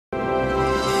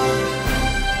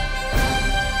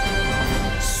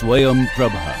Swayam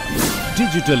Prabha.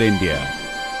 Digital India.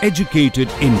 Educated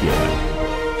India.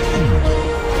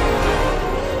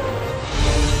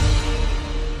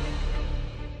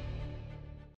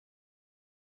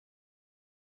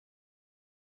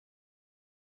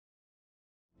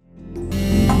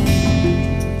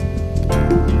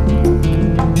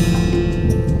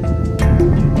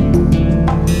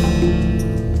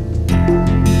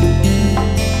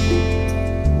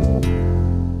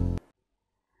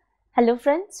 Hello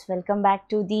friends, welcome back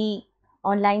to the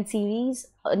online series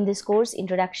in this course,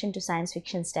 Introduction to Science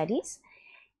Fiction Studies.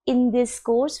 In this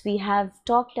course, we have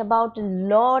talked about a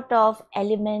lot of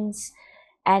elements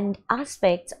and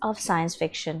aspects of science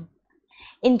fiction,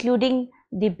 including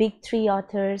the big three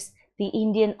authors, the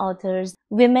Indian authors,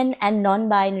 women and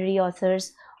non-binary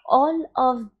authors. All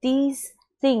of these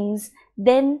things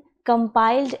then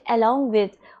compiled along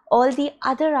with all the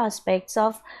other aspects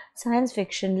of science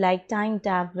fiction like time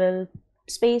travel,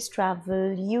 space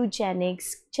travel,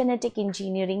 eugenics, genetic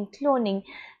engineering, cloning.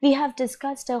 We have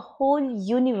discussed a whole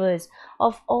universe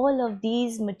of all of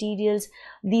these materials,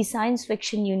 the science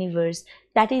fiction universe.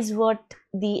 That is what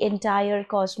the entire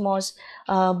cosmos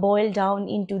boiled down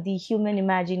into the human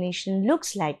imagination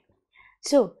looks like.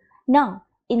 So now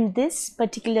in this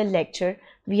particular lecture,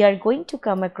 we are going to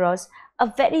come across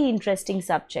a very interesting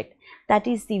subject, that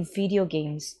is the video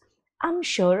games. I'm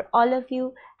sure all of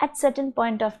you at certain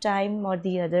point of time or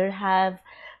the other have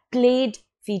played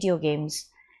video games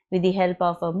with the help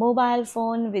of a mobile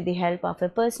phone, with the help of a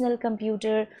personal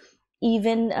computer,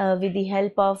 even with the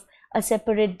help of a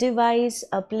separate device,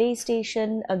 a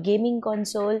PlayStation, a gaming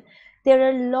console. There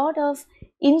are a lot of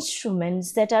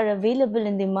instruments that are available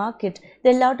in the market.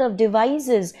 There are a lot of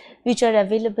devices which are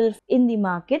available in the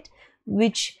market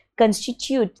which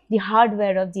constitute the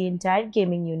hardware of the entire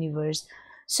gaming universe.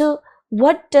 So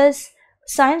what does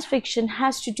science fiction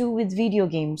has to do with video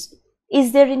games?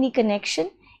 Is there any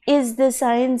connection? Is the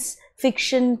science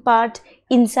fiction part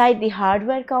inside the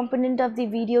hardware component of the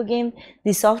video game,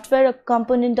 the software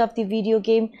component of the video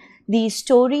game, the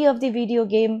story of the video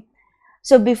game?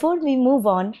 So before we move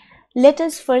on, let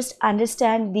us first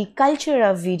understand the culture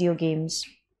of video games.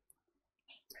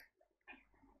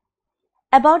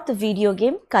 About the video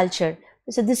game culture.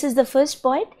 So this is the first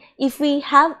point. If we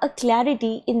have a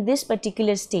clarity in this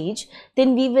particular stage,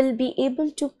 then we will be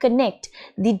able to connect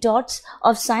the dots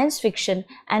of science fiction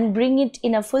and bring it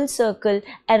in a full circle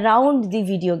around the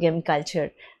video game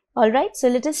culture. Alright, so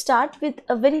let us start with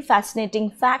a very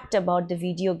fascinating fact about the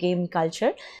video game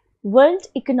culture. World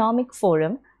Economic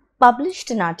Forum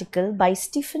published an article by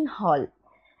Stephen Hall,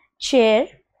 chair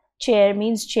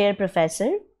means chair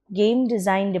professor, Game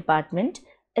Design Department,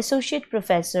 Associate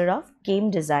Professor of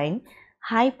Game Design,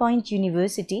 High Point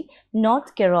University,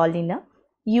 North Carolina,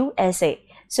 USA.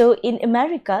 So in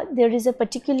America, there is a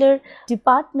particular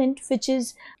department which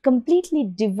is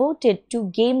completely devoted to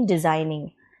game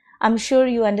designing. I'm sure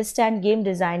you understand game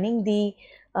designing, the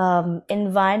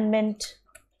environment,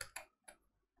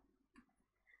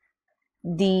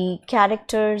 the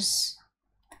characters,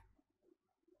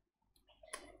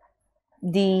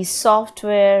 the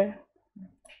software.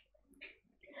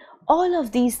 All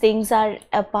of these things are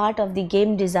a part of the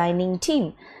game designing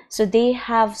team. So they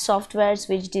have softwares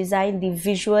which design the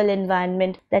visual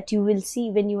environment that you will see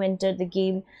when you enter the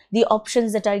game. The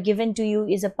options that are given to you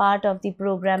is a part of the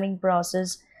programming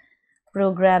process.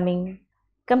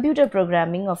 Computer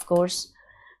programming, of course,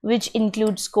 which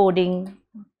includes coding,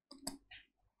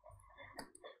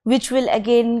 which will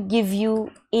again give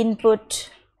you input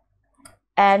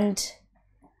and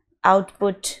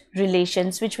output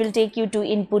relations, which will take you to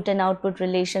input and output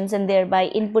relations and thereby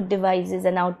input devices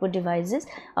and output devices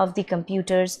of the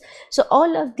computers. So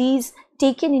all of these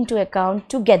taken into account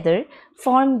together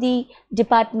form the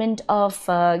department of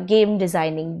game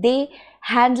designing. They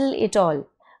handle it all.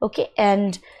 Okay,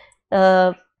 and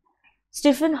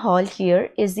Stephen Hall here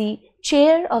is the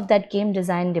chair of that game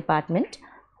design department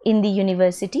in the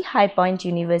university, High Point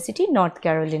University, North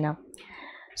Carolina.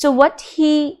 So what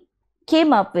he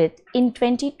came up with in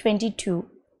 2022,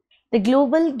 the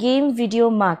global game video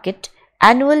market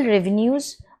annual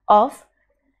revenues of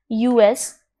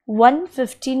US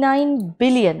 $159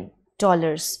 billion.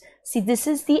 See, this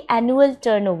is the annual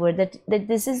turnover, that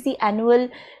this is the annual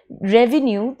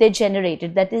revenue they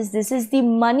generated. That is, this is the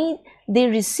money they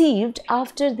received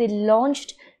after they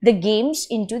launched the games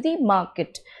into the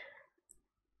market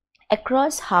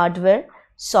across hardware,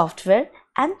 software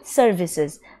and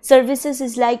services. Services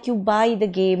is like you buy the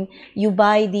game, you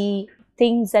buy the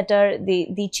things that are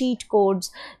the cheat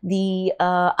codes, the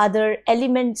other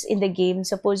elements in the game.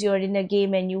 Suppose you are in a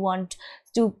game and you want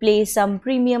to play some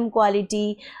premium quality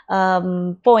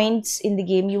points in the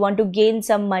game, you want to gain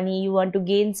some money, you want to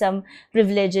gain some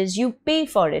privileges, you pay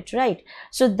for it, right?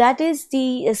 So that is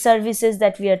the services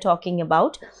that we are talking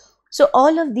about. So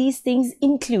all of these things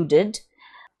included,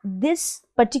 this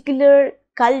particular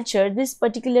culture, this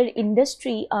particular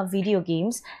industry of video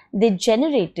games, they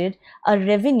generated a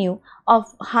revenue of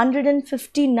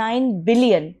 159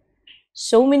 billion.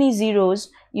 So many zeros,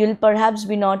 you'll perhaps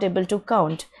be not able to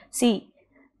count. See,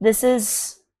 this is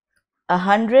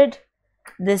 100,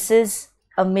 this is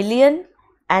a million,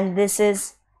 and this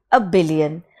is a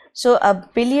billion. So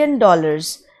 $1 billion,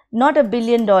 not $1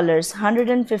 billion,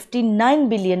 $159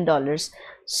 billion.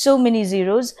 So many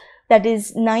zeros, that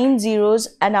is 9 zeros,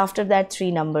 and after that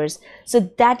 3 numbers. So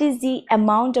that is the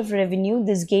amount of revenue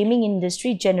this gaming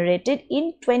industry generated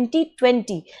in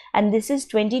 2020, and this is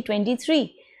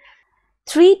 2023.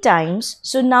 3 times.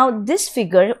 So now this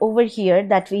figure over here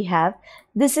that we have,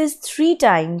 this is 3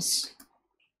 times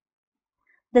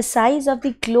the size of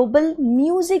the global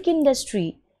music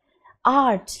industry.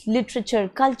 Art, literature,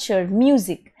 culture,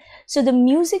 music. So the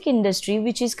music industry,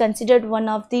 which is considered one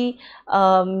of the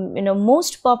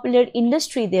most popular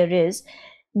industry there is,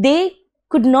 they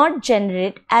could not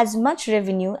generate as much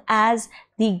revenue as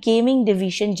the gaming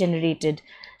division generated.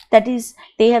 That is,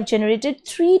 they have generated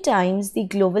 3 times the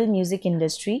global music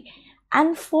industry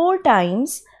and 4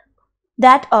 times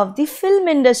that of the film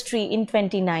industry in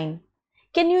 29.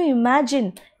 Can you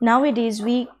imagine? Nowadays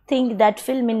we think that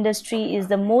film industry is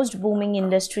the most booming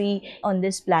industry on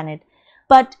this planet,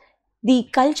 but the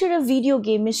culture of video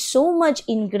game is so much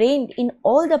ingrained in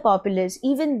all the populace.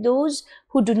 Even those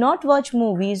who do not watch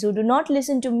movies, who do not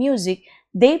listen to music,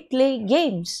 they play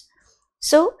games.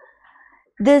 So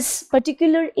this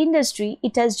particular industry,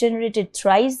 it has generated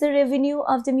thrice the revenue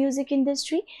of the music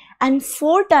industry and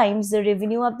 4 times the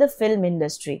revenue of the film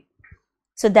industry.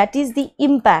 So that is the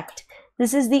impact.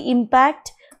 This is the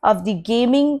impact of the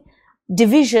gaming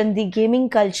division, the gaming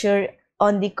culture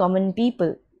on the common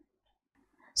people.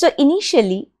 So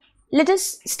initially, let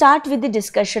us start with the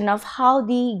discussion of how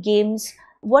the games,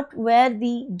 what were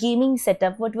the gaming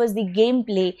setup, what was the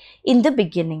gameplay in the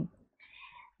beginning.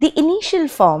 The initial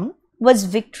form was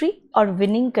victory or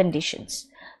winning conditions.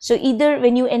 So either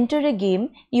when you enter a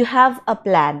game, you have a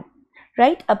plan,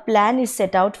 right? A plan is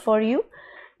set out for you.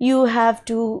 You have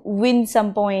to win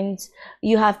some points,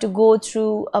 you have to go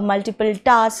through a multiple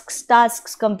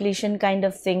tasks completion kind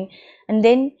of thing, and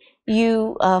then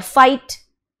you fight.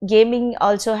 Gaming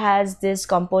also has this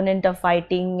component of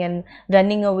fighting and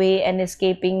running away and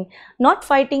escaping, not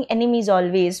fighting enemies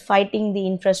always, fighting the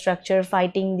infrastructure,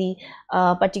 fighting the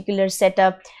particular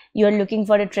setup. You are looking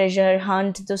for a treasure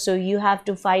hunt, so you have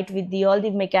to fight with all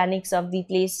the mechanics of the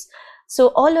place. So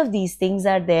all of these things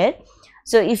are there.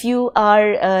 So if you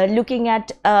are looking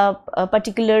at a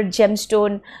particular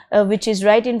gemstone which is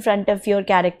right in front of your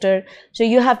character, so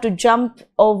you have to jump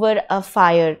over a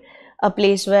fire, a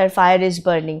place where fire is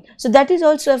burning. So that is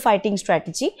also a fighting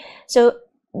strategy. So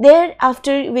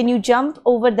thereafter, when you jump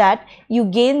over that, you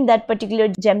gain that particular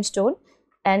gemstone,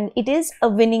 and it is a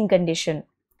winning condition.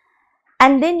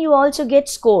 And then you also get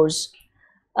scores.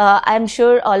 I'm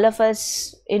sure all of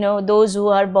us, those who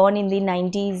are born in the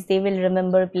 90s, they will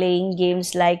remember playing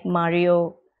games like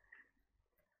Mario,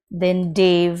 then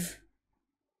Dave,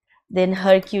 then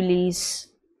Hercules.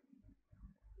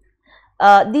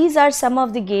 These are some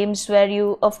of the games where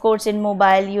you, of course, in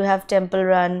mobile, you have Temple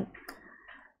Run.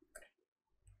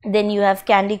 Then you have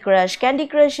Candy Crush. Candy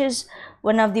Crush is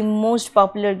one of the most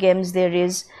popular games there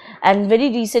is. And very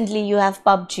recently, you have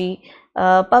PUBG.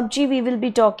 PUBG we will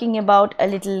be talking about a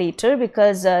little later,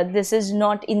 because this is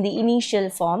not in the initial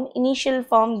form. Initial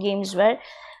form games were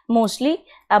mostly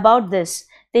about this.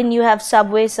 Then you have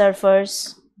Subway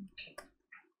Surfers.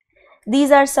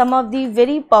 These are some of the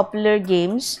very popular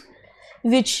games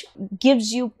which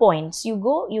gives you points. You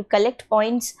go, you collect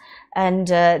points, and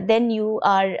then you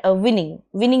are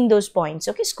winning those points,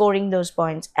 okay, scoring those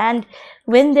points. And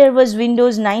when there was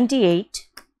Windows 98,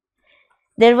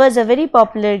 there was a very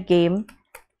popular game,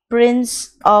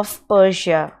 Prince of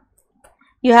Persia.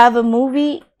 You have a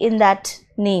movie in that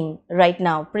name right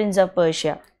now, Prince of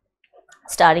Persia,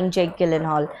 starring Jake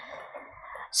Gyllenhaal.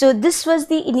 So this was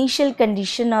the initial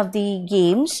condition of the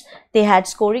games. They had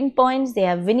scoring points, they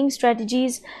have winning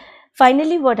strategies.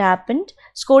 Finally, what happened?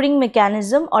 Scoring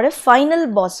mechanism or a final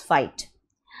boss fight.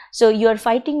 So you are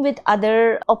fighting with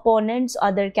other opponents,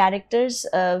 other characters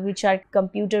which are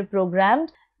computer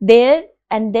programmed. There,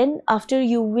 and then after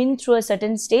you win through a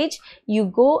certain stage, you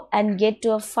go and get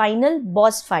to a final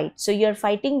boss fight. So you're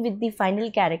fighting with the final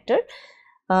character,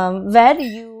 where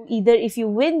you either, if you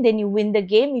win, then you win the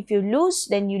game, if you lose,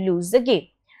 then you lose the game.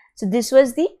 So this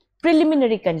was the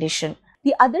preliminary condition.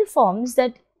 The other forms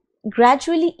that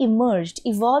gradually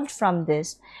evolved from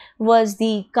this was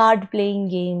the card playing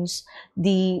games,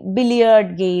 the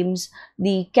billiard games,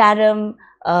 the carom,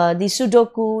 the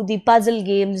sudoku, the puzzle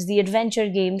games, the adventure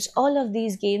games. All of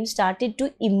these games started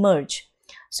to emerge.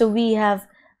 So we have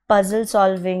puzzle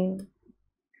solving,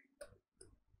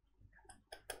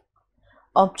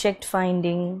 object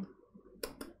finding,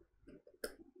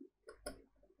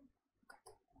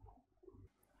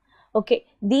 okay,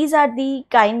 these are the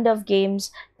kind of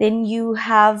games. Then you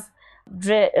have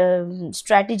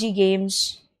strategy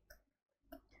games,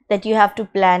 that you have to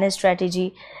plan a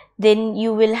strategy. Then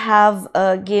you will have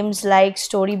games like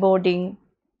storyboarding.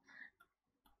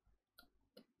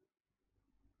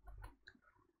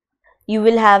 You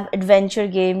will have adventure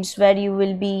games where you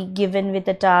will be given with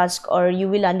a task, or you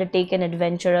will undertake an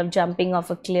adventure of jumping off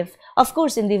a cliff, of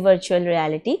course in the virtual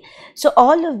reality. So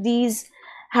all of these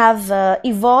have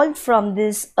evolved from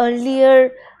this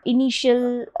earlier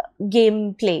initial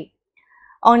gameplay.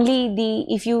 Only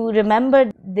if you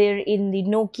remember, there in the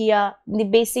Nokia, the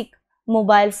basic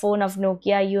mobile phone of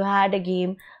Nokia, you had a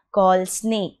game called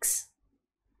Snakes,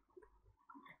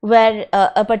 where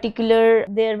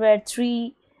there were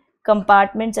 3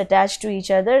 compartments attached to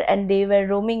each other, and they were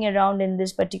roaming around in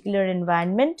this particular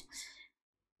environment.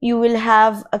 You will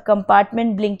have a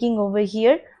compartment blinking over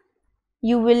here.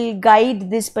 You will guide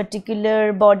this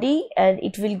particular body, and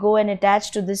it will go and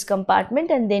attach to this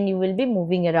compartment, and then you will be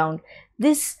moving around.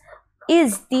 This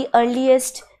is the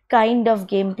earliest kind of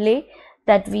gameplay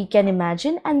that we can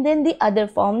imagine, and then the other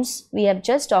forms we have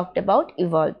just talked about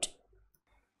evolved.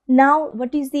 Now,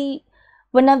 what is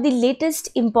one of the latest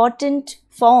important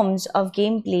forms of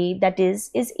gameplay, that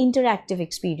is interactive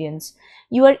experience.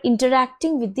 You are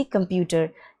interacting with the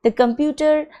computer. The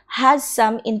computer has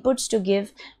some inputs to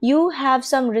give, you have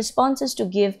some responses to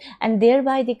give, and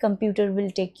thereby the computer will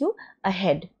take you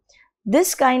ahead.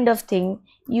 This kind of thing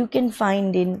you can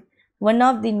find in one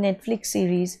of the Netflix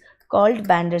series called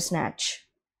Bandersnatch.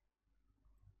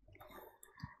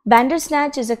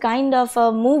 Bandersnatch is a kind of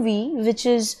a movie which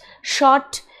is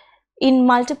shot in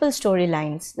multiple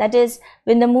storylines. That is,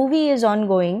 when the movie is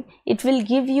ongoing, it will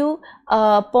give you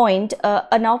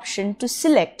an option to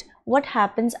select what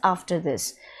happens after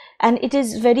this. And it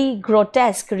is very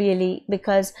grotesque really,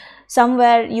 because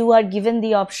somewhere you are given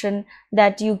the option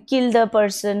that you kill the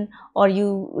person or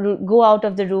you go out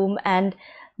of the room, and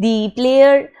the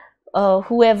player,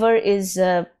 whoever is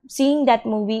seeing that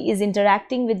movie, is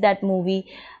interacting with that movie.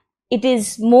 It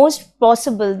is most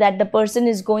possible that the person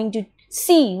is going to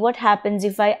see what happens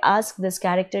if I ask this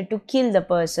character to kill the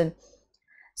person.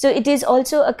 So it is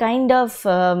also a kind of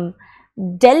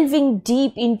delving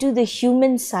deep into the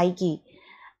human psyche.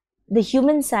 The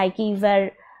human psyche,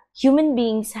 where human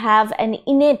beings have an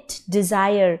innate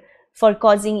desire for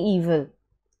causing evil.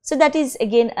 So that is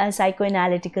again a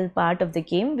psychoanalytical part of the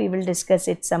game. We will discuss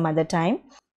it some other time.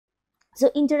 So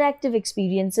interactive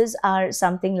experiences are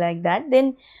something like that.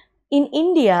 Then in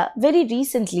India, very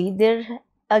recently,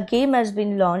 a game has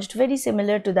been launched very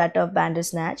similar to that of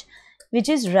Bandersnatch, which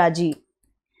is Raji.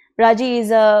 Raji is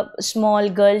a small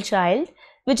girl child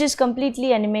which is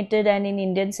completely animated and in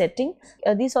Indian setting.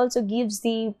 This also gives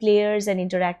the players an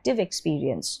interactive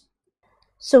experience.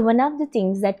 So one of the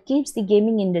things that keeps the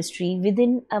gaming industry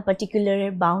within a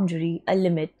particular boundary, a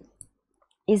limit,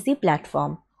 is the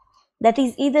platform. That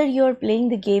is, either you're playing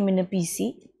the game in a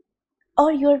PC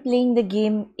or you're playing the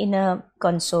game in a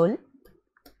console,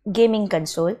 gaming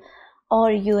console,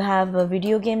 or you have a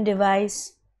video game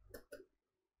device,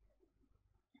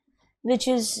 which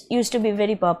used to be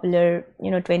very popular,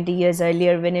 20 years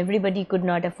earlier, when everybody could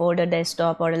not afford a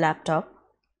desktop or a laptop.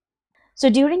 So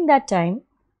during that time,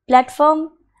 platform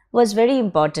was very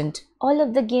important. All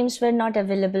of the games were not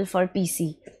available for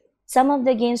PC. Some of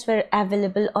the games were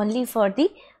available only for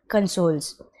the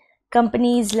consoles.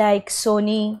 Companies like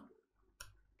Sony,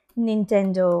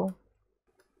 Nintendo,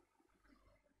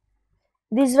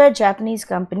 these were Japanese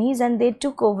companies, and they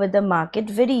took over the market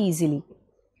very easily.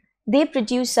 They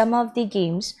produced some of the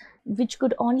games which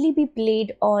could only be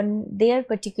played on their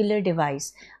particular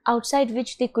device, outside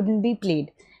which they couldn't be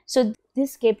played. So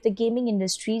this kept the gaming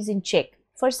industries in check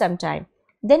for some time.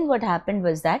 Then what happened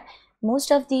was that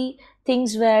most of the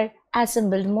things were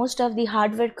assembled, most of the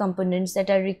hardware components that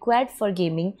are required for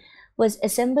gaming was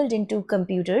assembled into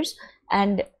computers,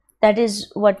 and that is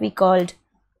what we called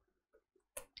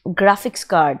graphics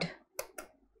card.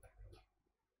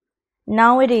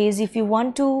 Nowadays, if you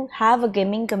want to have a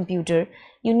gaming computer,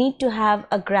 you need to have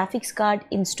a graphics card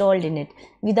installed in it.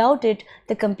 Without it,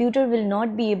 the computer will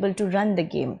not be able to run the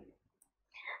game.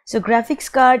 So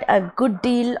graphics card, a good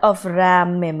deal of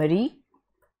RAM memory,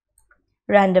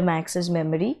 random access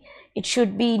memory. It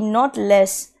should be not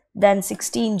less than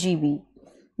 16 GB.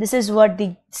 This is what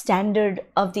the standard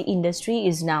of the industry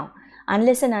is now.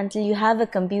 Unless and until you have a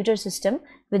computer system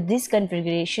with these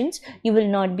configurations, you will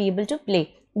not be able to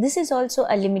play. This is also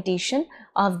a limitation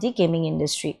of the gaming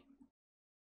industry.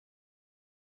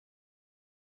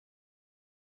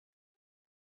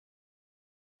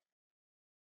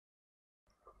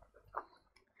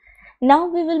 Now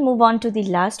we will move on to the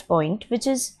last point, which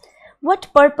is, what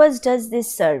purpose does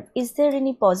this serve? Is there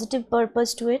any positive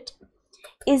purpose to it?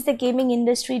 Is the gaming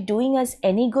industry doing us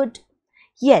any good?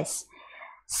 Yes.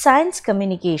 Science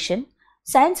communication.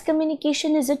 Science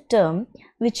communication is a term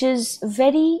which is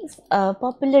very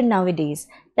popular nowadays.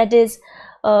 That is,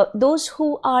 those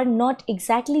who are not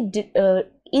exactly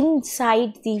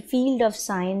inside the field of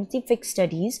scientific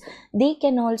studies, they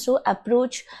can also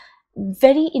approach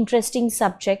very interesting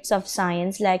subjects of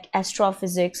science like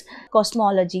astrophysics,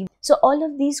 cosmology. So all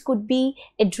of these could be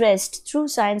addressed through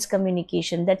science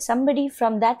communication, that somebody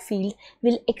from that field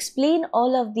will explain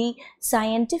all of the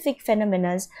scientific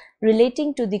phenomena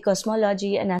relating to the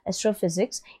cosmology and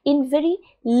astrophysics in very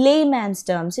layman's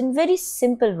terms, in very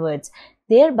simple words.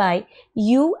 Thereby,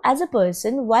 you as a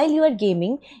person, while you are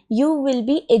gaming, you will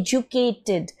be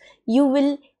educated. You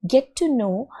will get to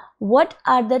know what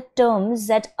are the terms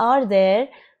that are there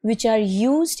which are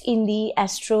used in the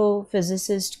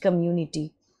astrophysicist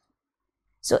community.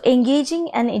 So engaging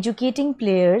and educating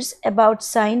players about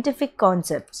scientific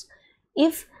concepts.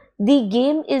 If the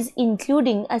game is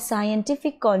including a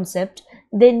scientific concept,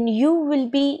 then you will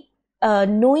be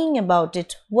knowing about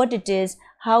it, what it is,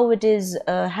 how it is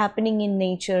happening in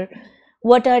nature,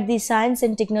 what are the science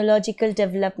and technological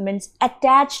developments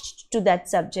attached to that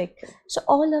subject. So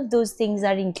all of those things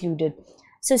are included.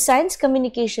 So science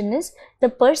communication is the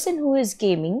person who is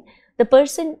gaming, the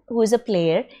person who is a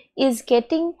player is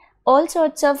getting all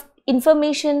sorts of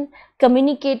information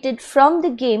communicated from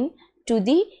the game to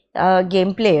the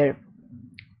game player.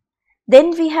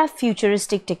 Then we have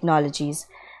futuristic technologies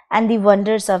and the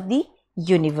wonders of the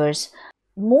universe.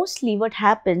 Mostly what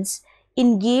happens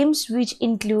in games which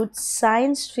include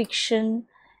science fiction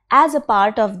as a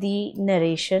part of the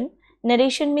narration.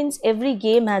 Narration means every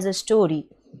game has a story.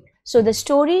 So the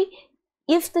story,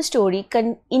 if the story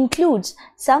includes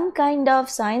some kind of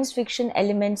science fiction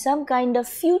element, some kind of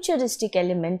futuristic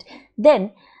element,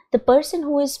 then the person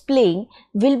who is playing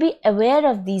will be aware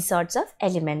of these sorts of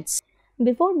elements.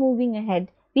 Before moving ahead,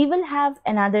 we will have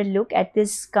another look at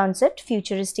this concept,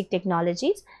 futuristic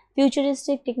technologies.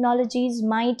 Futuristic technologies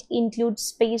might include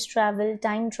space travel,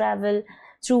 time travel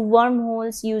through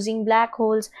wormholes, using black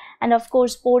holes, and of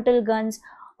course portal guns.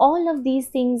 All of these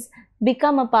things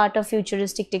become a part of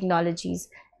futuristic technologies.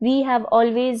 We have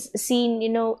always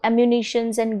seen,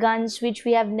 ammunitions and guns which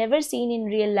we have never seen in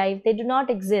real life. They do not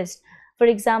exist. For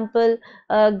example,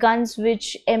 guns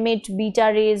which emit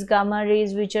beta rays, gamma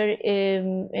rays, which are,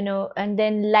 and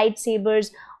then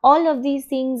lightsabers, all of these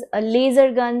things,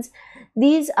 laser guns,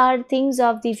 these are things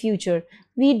of the future.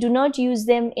 We do not use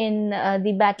them in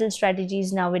the battle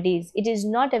strategies nowadays. It is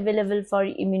not available for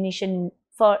ammunition,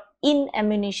 in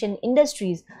ammunition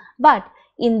industries, but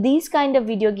in these kind of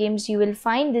video games you will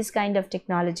find this kind of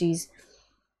technologies.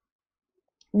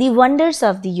 The wonders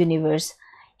of the universe.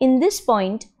 In this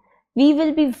point, we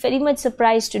will be very much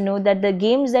surprised to know that the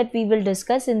games that we will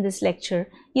discuss in this lecture,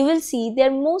 you will see they are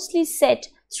mostly set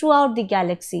throughout the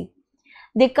galaxy.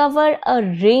 They cover a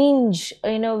range,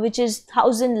 which is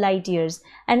 1,000 light years,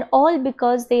 and all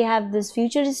because they have this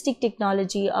futuristic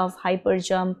technology of hyper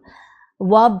jump,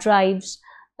 warp drives,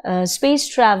 space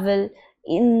travel,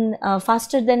 in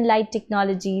faster than light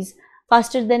technologies,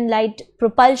 faster than light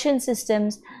propulsion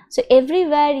systems. So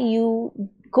everywhere you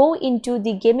go into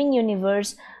the gaming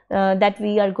universe that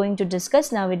we are going to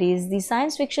discuss nowadays, the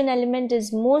science fiction element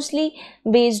is mostly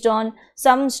based on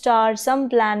some star, some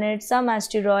planet, some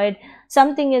asteroid,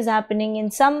 something is happening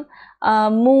in some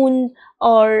moon,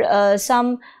 or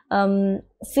some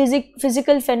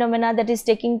physical phenomena that is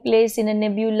taking place in a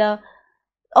nebula.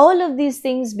 All of these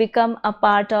things become a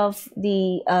part of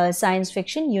the science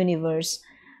fiction universe,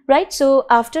 right? So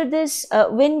after this,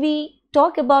 when we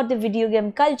talk about the video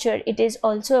game culture, it is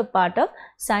also a part of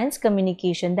science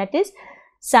communication. That is,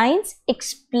 science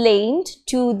explained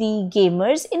to the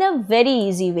gamers in a very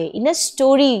easy way, in a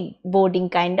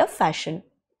storyboarding kind of fashion.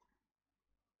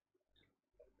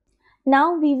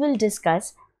 Now we will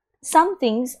discuss some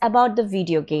things about the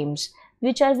video games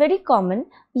which are very common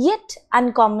yet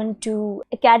uncommon to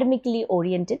academically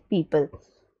oriented people.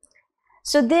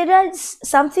 So there is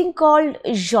something called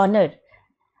genre.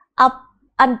 Up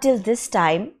until this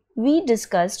time, we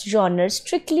discussed genres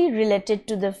strictly related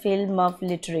to the film of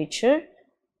literature,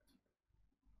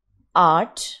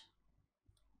 art.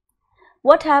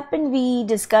 What happened? We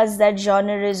discussed that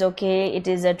genre is okay, it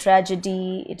is a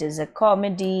tragedy, it is a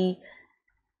comedy,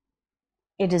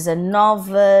 it is a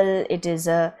novel, it is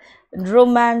a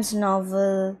romance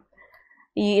novel,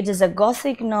 it is a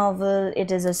gothic novel,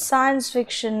 it is a science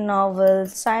fiction novel,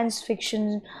 science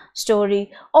fiction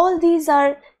story. All these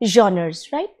are genres,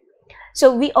 right?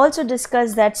 So we also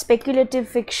discussed that speculative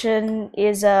fiction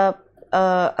is a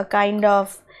kind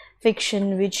of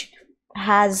fiction which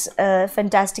has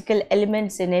fantastical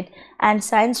elements in it, and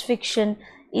science fiction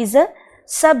is a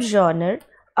subgenre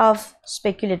of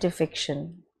speculative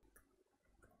fiction,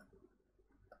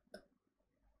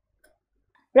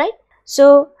 right?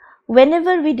 So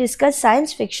whenever we discuss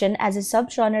science fiction as a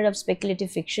subgenre of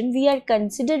speculative fiction, we are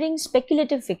considering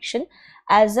speculative fiction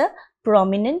as a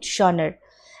prominent genre.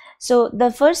 So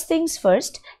the first things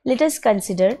first, let us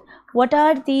consider what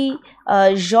are the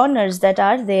genres that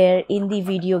are there in the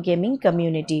video gaming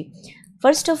community.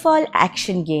 First of all,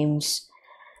 action games.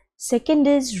 Second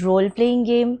is role-playing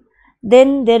game.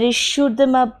 Then there is shoot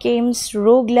them up games,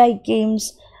 roguelike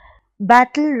games,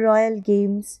 battle royale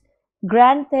games,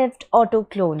 Grand Theft Auto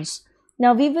clones.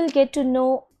 Now we will get to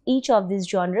know each of these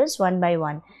genres one by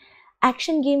one.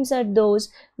 Action games are those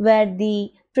where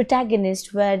the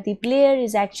protagonist, where the player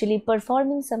is actually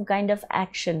performing some kind of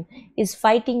action, is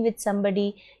fighting with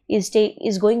somebody,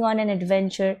 is going on an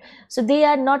adventure. So they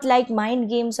are not like mind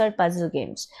games or puzzle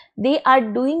games. They are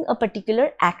doing a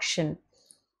particular action.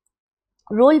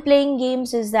 Role-playing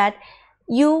games is that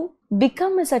you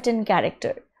become a certain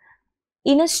character.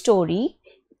 In a story,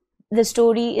 the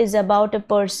story is about a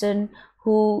person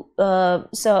who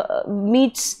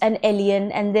meets an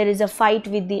alien and there is a fight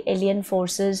with the alien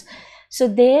forces. So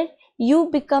there you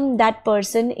become that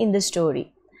person in the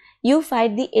story. You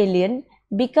fight the alien,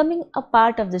 becoming a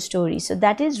part of the story. So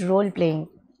that is role playing.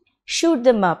 Shoot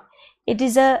them up. It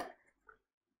is a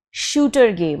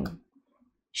shooter game.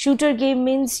 Shooter game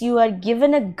means you are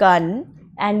given a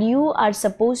gun and you are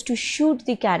supposed to shoot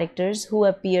the characters who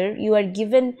appear. You are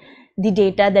given the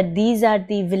data that these are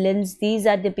the villains, these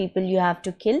are the people you have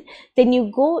to kill. Then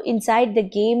you go inside the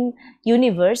game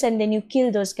universe and then you kill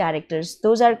those characters.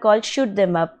 Those are called shoot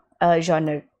them up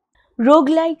genre.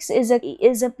 Roguelikes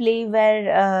is a play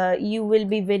where you will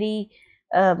be very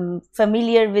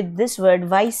familiar with this word,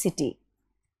 Vice City.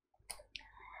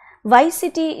 Vice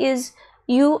City is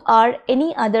you are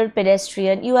any other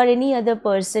pedestrian, you are any other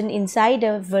person inside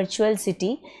a virtual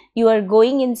city. You are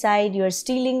going inside, you are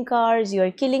stealing cars, you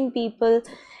are killing people,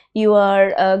 you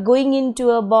are going into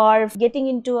a bar, getting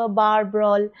into a bar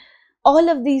brawl. All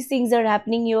of these things are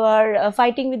happening. You are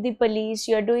fighting with the police,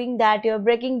 you are doing that, you are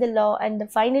breaking the law,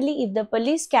 and finally if the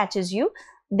police catches you,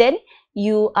 then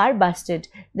you are busted.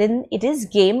 Then it is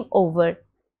game over.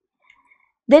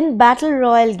 Then battle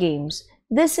royale games.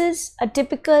 This is a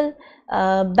typical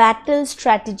battle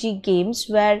strategy games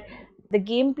where the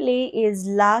gameplay is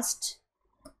last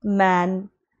man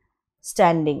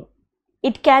standing.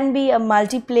 It can be a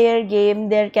multiplayer game.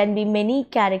 There can be many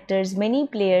characters, many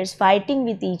players fighting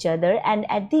with each other, and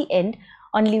at the end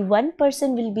only one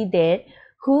person will be there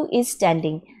who is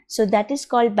standing. So that is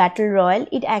called battle royale.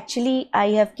 It actually, I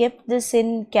have kept this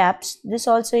in caps, this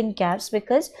also in caps,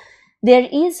 because there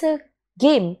is a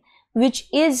game which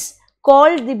is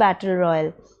called the battle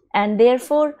royale, and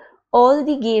therefore all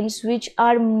the games which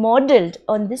are modeled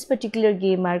on this particular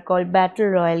game are called battle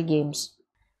royale games.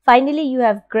 Finally, you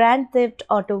have Grand Theft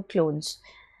Auto clones.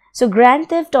 So Grand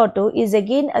Theft Auto is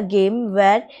again a game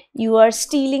where you are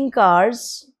stealing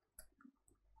cars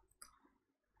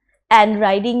and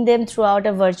riding them throughout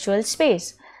a virtual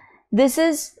space. This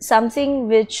is something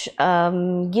which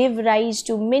gave rise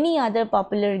to many other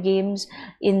popular games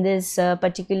in this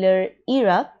particular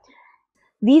era.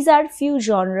 These are few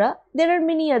genres. There are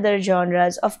many other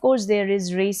genres. Of course, there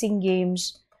is racing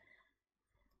games.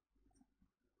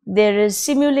 There is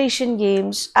simulation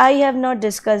games. I have not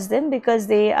discussed them because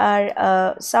they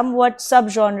are somewhat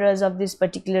subgenres of this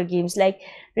particular games. Like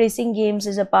racing games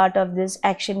is a part of this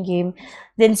action game.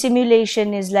 Then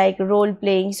simulation is like role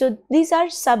playing. So these are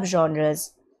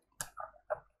subgenres.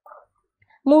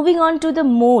 Moving on to the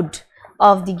mode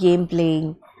of the game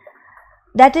playing.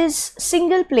 That is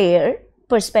single player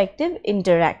perspective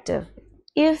interactive.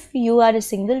 If you are a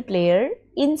single player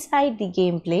inside the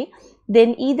gameplay,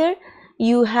 then either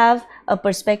you have a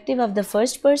perspective of the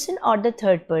first person or the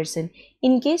third person.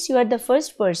 In case you are the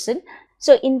first person,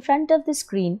 so in front of the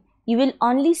screen, you will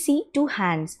only see two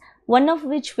hands, one of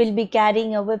which will be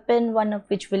carrying a weapon, one of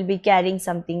which will be carrying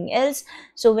something else.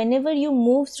 So whenever you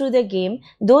move through the game,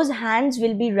 those hands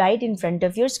will be right in front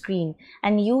of your screen,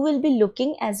 and you will be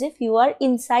looking as if you are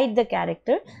inside the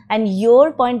character, and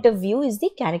your point of view is the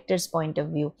character's point of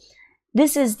view.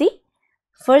 This is the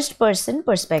first person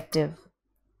perspective.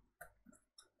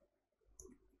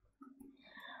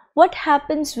 What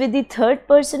happens with the third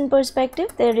person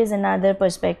perspective? There is another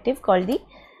perspective called the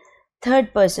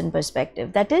third person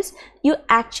perspective. That is, you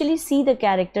actually see the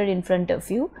character in front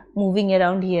of you moving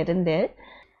around here and there.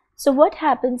 So what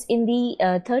happens in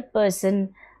the third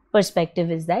person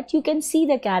perspective is that you can see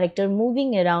the character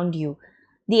moving around you.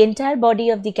 The entire body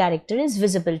of the character is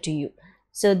visible to you.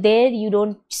 So there you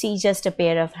don't see just a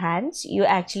pair of hands, you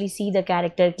actually see the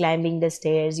character climbing the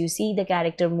stairs, you see the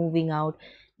character moving out,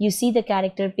 you see the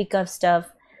character pick up stuff.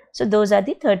 So those are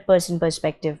the third person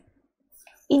perspective.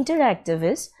 Interactive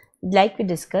is, like we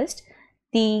discussed,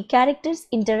 the characters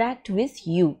interact with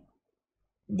you.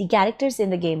 The characters in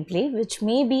the gameplay, which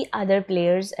may be other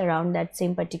players around that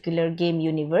same particular game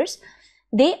universe,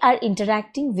 they are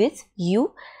interacting with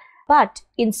you. But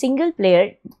in single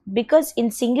player, because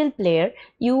in single player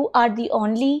you are the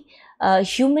only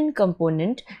human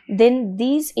component, then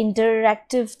these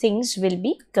interactive things will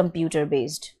be computer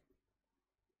based.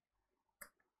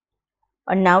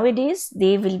 Or nowadays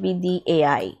they will be the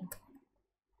AI,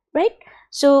 right?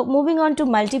 So moving on to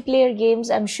multiplayer games,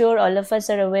 I'm sure all of us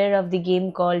are aware of the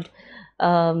game called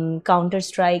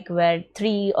Counter-Strike, where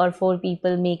 3 or 4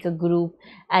 people make a group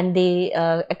and they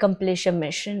accomplish a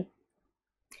mission.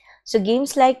 So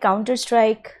games like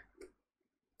Counter-Strike,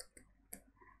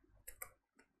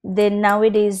 then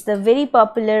nowadays the very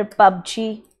popular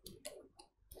PUBG,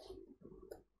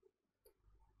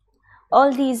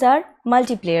 all these are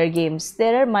multiplayer games.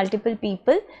 There are multiple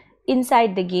people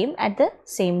inside the game at the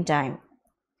same time.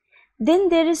 Then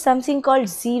there is something called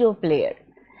zero player.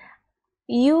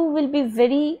 You will be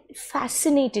very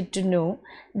fascinated to know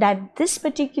that this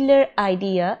particular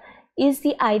idea is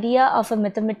the idea of a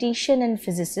mathematician and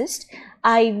physicist.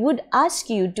 I would ask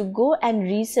you to go and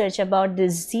research about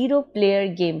this zero player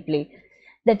gameplay.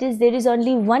 That is, there is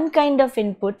only one kind of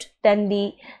input that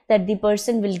the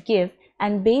person will give,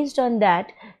 and based on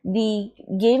that the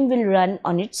game will run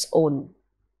on its own.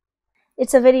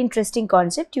 It's a very interesting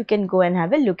concept. You can go and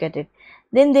have a look at it.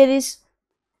 Then there is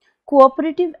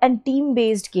cooperative and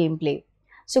team-based gameplay.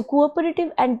 So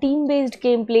cooperative and team-based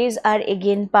gameplays are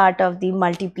again part of the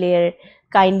multiplayer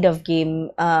kind of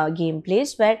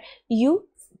gameplays, where you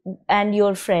and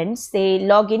your friends, they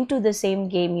log into the same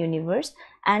game universe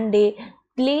and they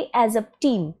play as a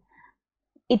team.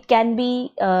 It can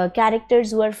be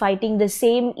characters who are fighting the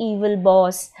same evil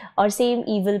boss or same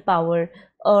evil power,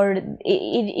 or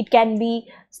it can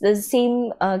be the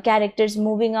same characters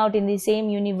moving out in the same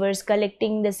universe,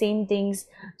 collecting the same things,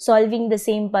 solving the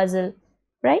same puzzle,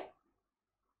 right?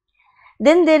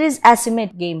 Then there is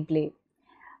asymmetric gameplay.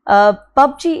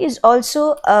 PUBG is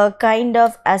also a kind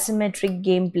of asymmetric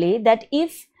gameplay, that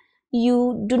if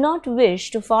you do not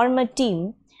wish to form a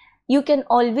team, you can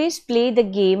always play the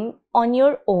game on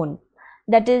your own.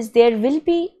 That is, there will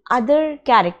be other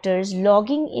characters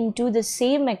logging into the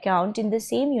same account in the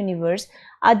same universe,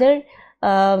 other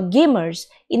gamers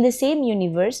in the same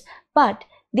universe, but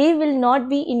they will not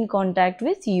be in contact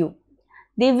with you.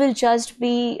 They will just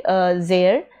be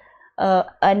there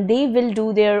and they will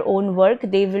do their own work.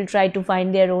 They will try to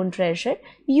find their own treasure.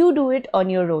 You do it on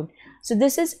your own. So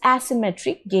this is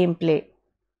asymmetric gameplay.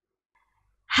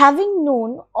 Having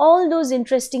known all those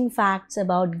interesting facts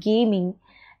about gaming,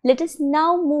 let us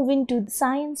now move into the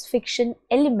science fiction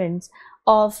elements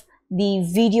of the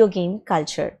video game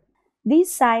culture.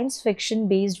 These science fiction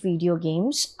based video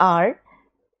games are,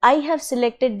 I have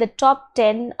selected the top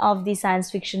 10 of the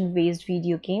science fiction based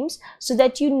video games so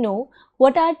that you know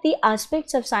what are the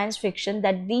aspects of science fiction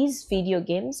that these video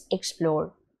games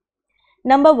explore.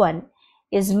 Number 1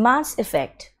 is Mass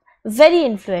Effect. Very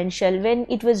influential. When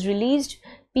it was released,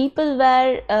 people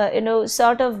were,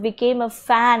 sort of became a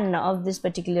fan of this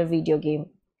particular video game.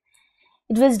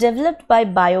 It was developed by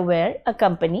BioWare, a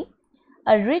company.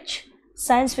 A rich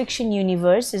science fiction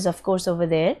universe is of course over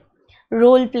there.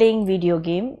 Role-playing video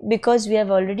game, because we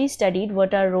have already studied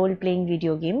what are role-playing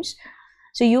video games.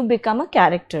 So you become a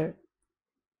character.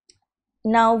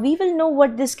 Now we will know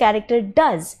what this character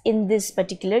does in this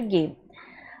particular game.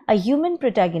 A human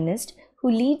protagonist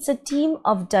who leads a team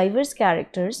of diverse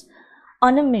characters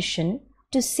on a mission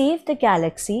to save the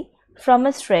galaxy from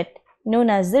a threat known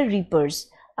as the Reapers,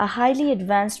 a highly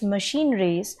advanced machine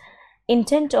race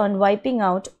intent on wiping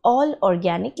out all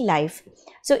organic life.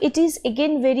 So it is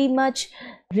again very much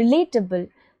relatable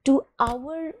to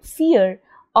our fear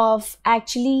of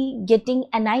actually getting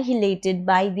annihilated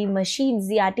by the machines,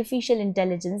 the artificial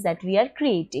intelligence that we are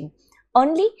creating.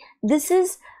 Only this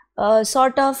is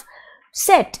sort of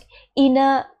set in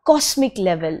a cosmic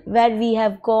level, where we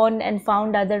have gone and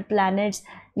found other planets.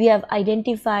 We have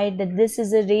identified that this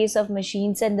is a race of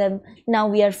machines, and then now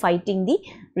we are fighting the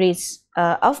race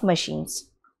of machines.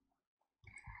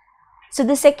 So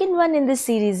the second one in this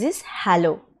series is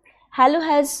Halo. Halo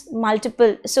has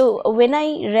multiple, so when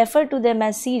I refer to them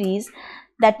as series,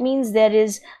 that means there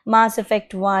is Mass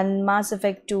Effect 1, Mass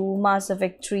Effect 2, Mass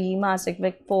Effect 3, Mass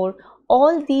Effect 4.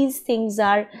 All these things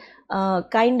are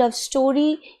kind of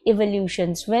story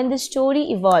evolutions. When the story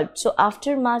evolved, so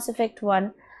after Mass Effect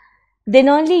 1, then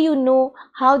only you know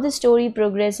how the story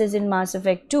progresses in Mass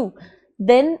Effect 2.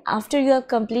 Then after you have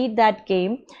complete that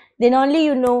game, then only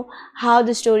you know how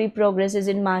the story progresses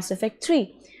in Mass Effect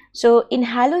 3. So in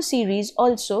Halo series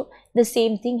also the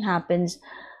same thing happens.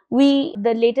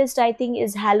 The latest I think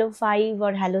is Halo 5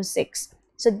 or Halo 6.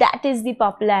 So that is the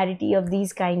popularity of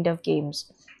these kind of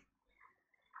games.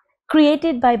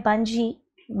 Created by Bungie.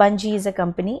 Bungie is a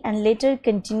company, and later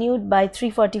continued by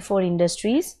 344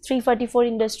 Industries. 344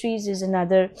 Industries is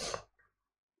another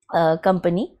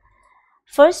company.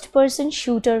 First person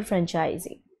shooter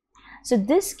franchising. So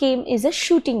this game is a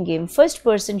shooting game, first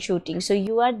person shooting. So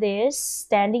you are there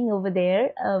standing over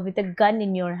there with a gun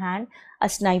in your hand, a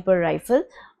sniper rifle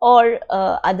or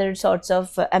other sorts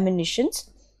of ammunitions.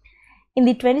 In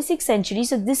the 26th century,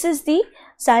 so this is the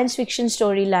science fiction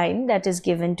storyline that is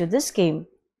given to this game.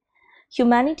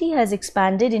 Humanity has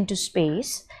expanded into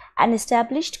space and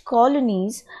established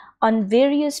colonies on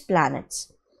various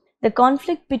planets. The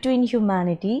conflict between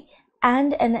humanity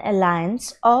and an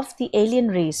alliance of the alien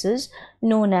races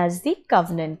known as the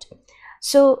Covenant.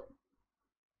 So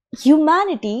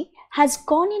humanity has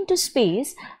gone into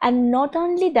space, and not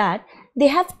only that, they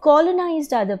have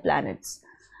colonized other planets.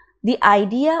 The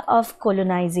idea of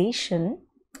colonization,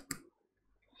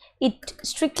 it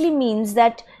strictly means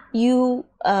that you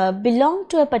belong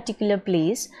to a particular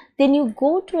place, then you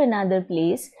go to another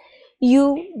place,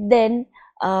 you then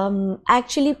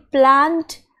actually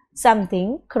plant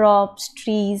something, crops,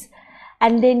 trees,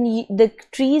 and then the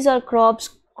trees or crops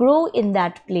grow in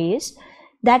that place.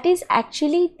 That is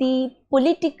actually the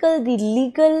political, the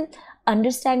legal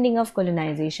understanding of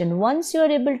colonization. Once you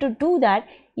are able to do that,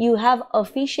 you have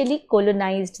officially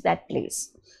colonized that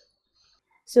place.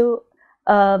 So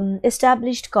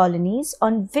established colonies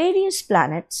on various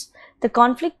planets, the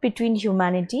conflict between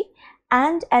humanity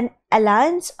and an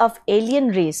alliance of alien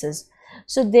races.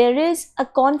 So there is a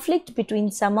conflict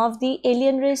between some of the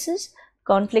alien races.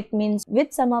 Conflict means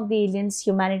with some of the aliens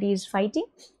humanity is fighting,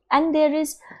 and there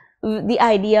is the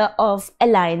idea of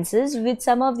alliances. With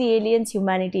some of the aliens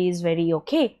humanity is very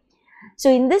okay. So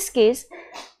in this case,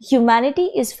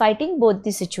 humanity is fighting both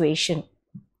the situation,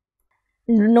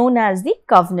 known as the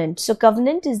Covenant. So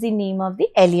Covenant is the name of the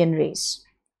alien race.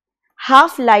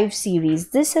 Half-Life series.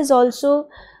 This has also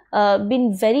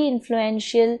been very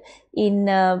influential in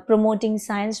promoting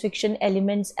science fiction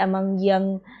elements among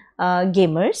young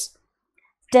gamers.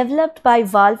 Developed by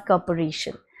Valve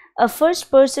Corporation. A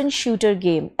first-person shooter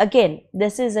game. Again,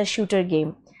 this is a shooter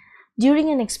game. During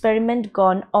an experiment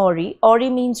gone awry. Awry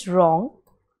means wrong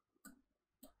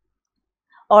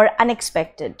or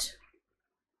unexpected.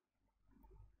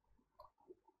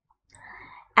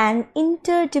 An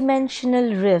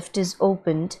interdimensional rift is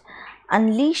opened,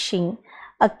 unleashing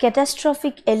a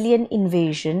catastrophic alien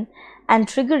invasion and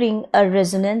triggering a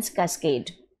resonance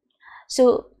cascade.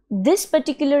 So this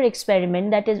particular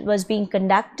experiment that was being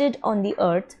conducted on the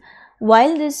Earth,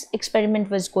 while this experiment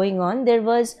was going on, there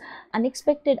was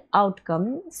unexpected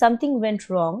outcome, something went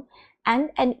wrong,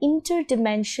 and an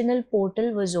interdimensional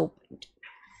portal was opened.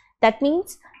 That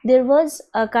means there was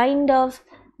a kind of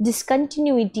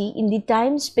discontinuity in the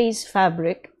time-space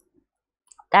fabric.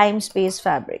 Time-space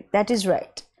fabric, that is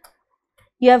right.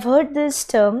 You have heard this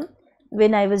term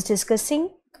when I was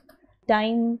discussing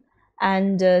time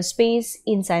and space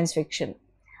in science fiction.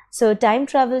 So time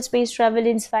travel, space travel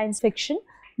in science fiction,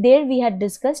 there we had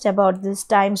discussed about this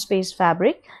time-space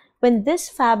fabric. When this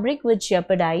fabric was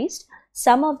jeopardized,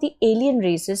 some of the alien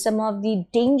races, some of the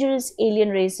dangerous alien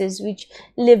races which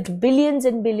lived billions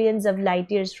and billions of light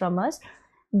years from us,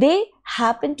 they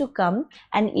happen to come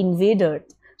and invade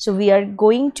Earth. So we are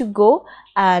going to go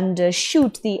and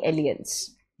shoot the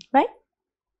aliens, right?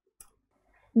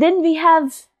 Then we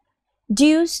have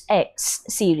Deus Ex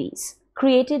series,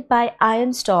 created by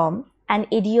Iron Storm and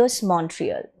Eidos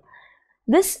Montreal.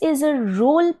 This is a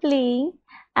role-playing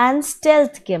and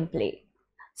stealth gameplay.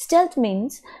 Stealth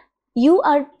means you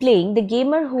are playing, the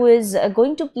gamer who is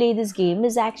going to play this game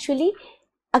is actually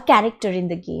a character in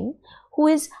the game who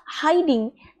is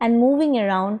hiding and moving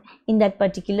around in that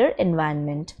particular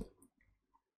environment.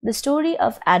 The story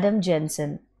of Adam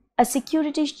Jensen, a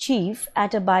security chief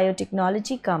at a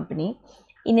biotechnology company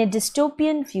in a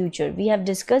dystopian future. We have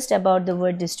discussed about the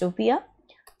word dystopia,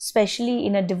 especially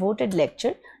in a devoted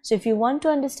lecture. So if you want to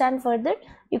understand further,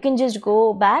 you can just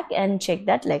go back and check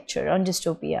that lecture on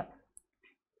dystopia.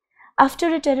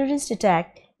 After a terrorist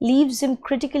attack leaves him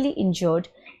critically injured,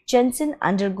 Jensen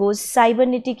undergoes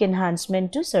cybernetic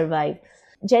enhancement to survive.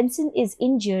 Jensen is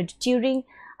injured during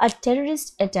a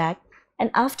terrorist attack, and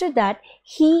after that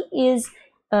he is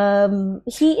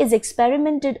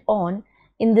experimented on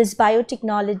in this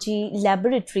biotechnology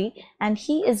laboratory, and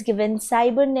he is given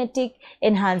cybernetic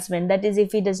enhancement. That is,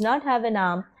 if he does not have an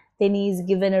arm, then he is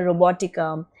given a robotic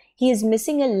arm. He is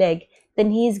missing a leg, then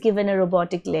he is given a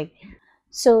robotic leg.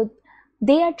 So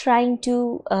they are trying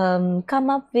to come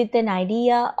up with an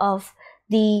idea of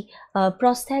the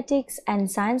prosthetics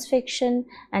and science fiction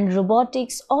and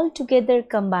robotics all together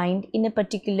combined in a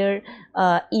particular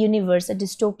universe, a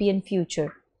dystopian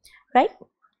future, right?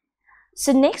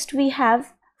 So next we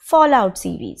have Fallout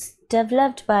series,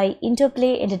 developed by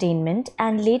Interplay Entertainment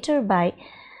and later by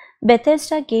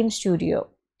Bethesda Game Studio.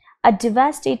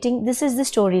 This is the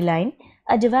storyline,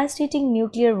 a devastating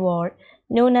nuclear war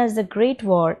known as the Great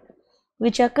War,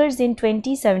 which occurs in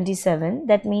 2077,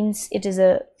 that means it is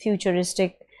a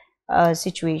futuristic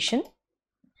situation,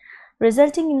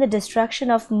 resulting in the destruction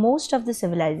of most of the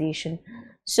civilization.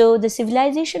 So the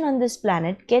civilization on this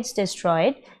planet gets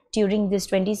destroyed during this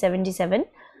 2077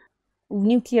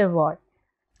 nuclear war.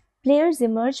 Players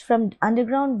emerge from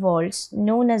underground vaults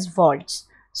known as vaults.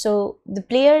 So the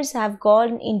players have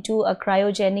gone into a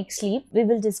cryogenic sleep. We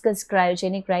will discuss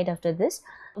cryogenic right after this.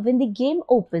 When the game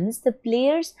opens, the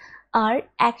players are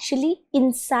actually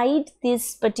inside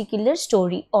this particular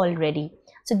story already.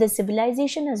 So the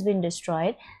civilization has been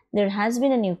destroyed, there has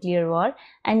been a nuclear war,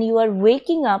 and you are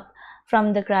waking up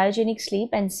from the cryogenic sleep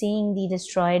and seeing the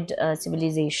destroyed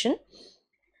civilization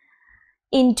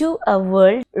into a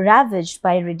world ravaged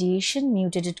by radiation,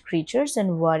 mutated creatures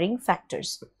and warring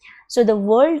factors. So the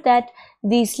world that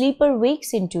the sleeper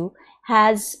wakes into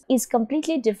is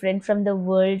completely different from the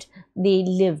world they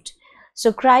lived.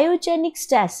 So cryogenic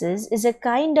stasis is a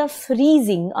kind of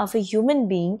freezing of a human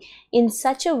being in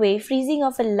such a way, freezing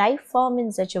of a life form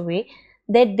in such a way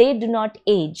that they do not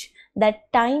age,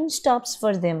 that time stops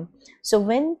for them. So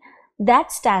when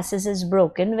that stasis is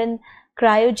broken, when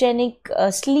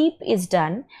cryogenic sleep is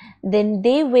done, then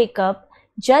they wake up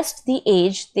just the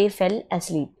age they fell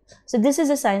asleep. So this is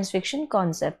a science fiction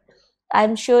concept.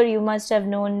 I'm sure you must have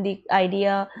known the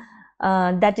idea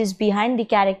that is behind the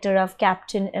character of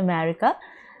Captain America.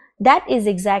 That is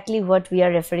exactly what we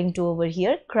are referring to over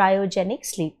here, cryogenic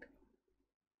sleep.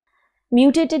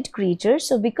 Mutated creatures.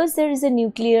 So because there is a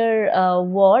nuclear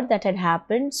war that had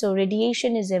happened, so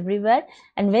radiation is everywhere,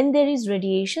 and when there is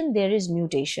radiation, there is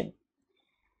mutation.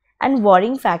 And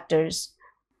warring factors,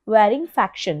 warring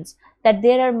factions, that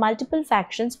there are multiple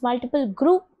factions, multiple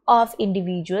group of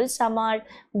individuals. Some are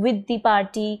with the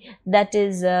party that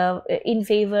is in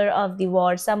favor of the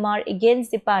war, some are against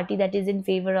the party that is in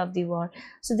favor of the war.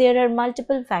 So there are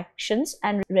multiple factions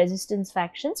and resistance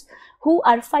factions who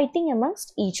are fighting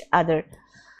amongst each other.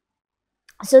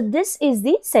 So this is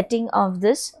the setting of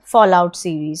this Fallout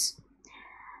series.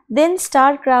 Then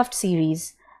StarCraft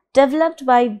series, developed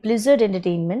by Blizzard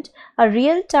Entertainment, a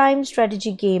real-time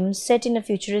strategy game set in a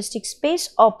futuristic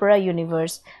space opera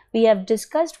universe. We have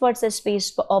discussed what's a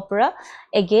space opera.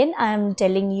 Again, I am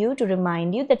telling you to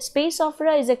remind you that space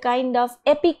opera is a kind of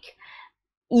epic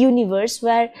universe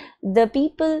where the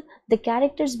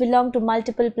characters belong to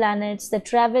multiple planets. The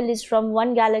travel is from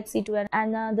one galaxy to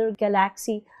another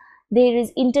galaxy. There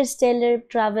is interstellar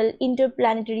travel,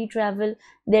 interplanetary travel.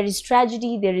 There is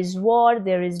tragedy, there is war,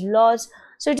 there is loss.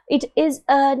 So it is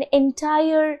an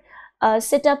entire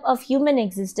setup of human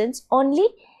existence, only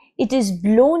it is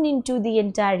blown into the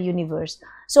entire universe.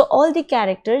 So all the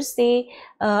characters, they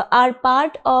are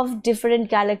part of different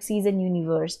galaxies and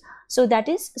universe. So that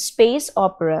is space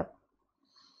opera,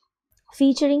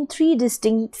 featuring 3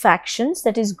 distinct factions,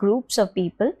 that is groups of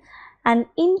people, and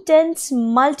intense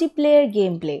multiplayer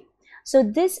gameplay. So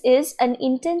this is an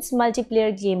intense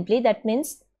multiplayer gameplay. That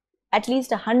means at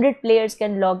least 100 players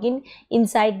can log in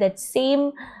inside that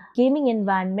same gaming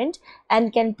environment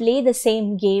and can play the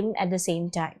same game at the same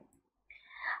time.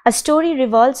 A story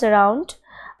revolves around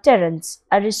Terrans,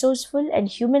 a resourceful and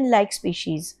human-like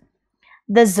species.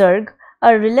 The Zerg,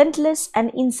 a relentless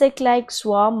and insect-like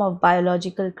swarm of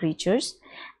biological creatures.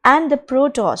 And the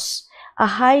Protoss, a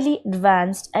highly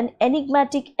advanced and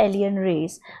enigmatic alien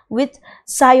race with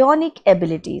psionic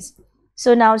abilities.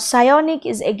 So now psionic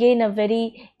is again a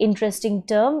very interesting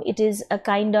term. It is a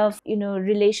kind of,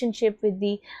 relationship with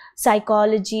the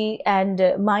psychology and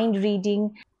mind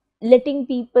reading, letting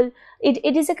people,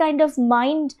 it is a kind of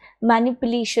mind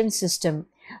manipulation system.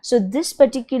 So this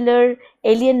particular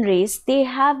alien race, they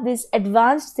have this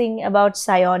advanced thing about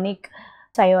psionic,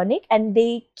 and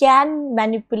they can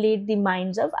manipulate the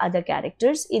minds of other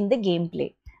characters in the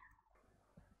gameplay.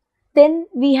 Then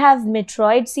we have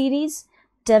Metroid series,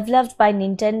 developed by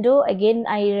Nintendo. Again,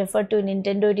 I refer to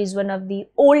Nintendo, it is one of the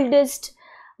oldest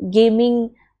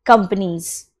gaming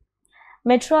companies.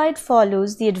 Metroid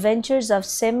follows the adventures of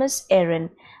Samus Aran,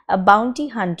 a bounty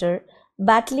hunter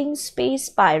battling space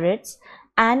pirates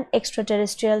and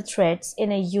extraterrestrial threats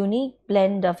in a unique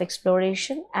blend of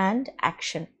exploration and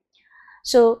action.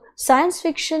 So, science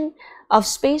fiction of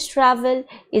space travel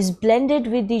is blended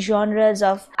with the genres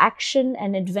of action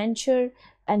and adventure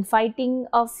and fighting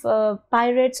of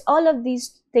pirates. All of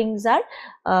these things are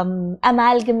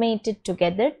amalgamated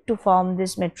together to form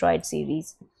this Metroid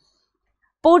series.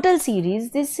 Portal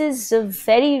series, this is a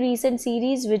very recent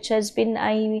series which has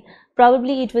been,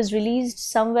 probably it was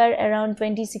released somewhere around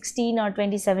 2016 or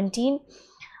 2017,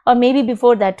 or maybe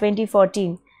before that,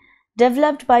 2014.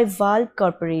 Developed by Valve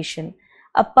Corporation,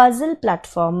 a puzzle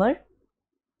platformer,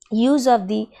 use of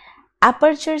the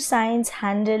Aperture Science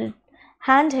handheld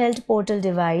portal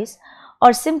device,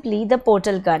 or simply the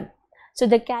portal gun. So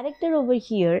the character over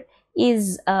here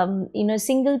is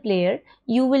single player.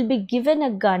 You will be given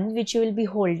a gun which you will be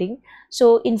holding.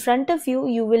 So in front of you,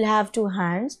 you will have two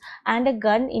hands and a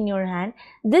gun in your hand.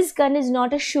 This gun is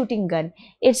not a shooting gun,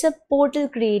 it's a portal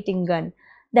creating gun.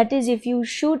 That is, if you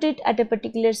shoot it at a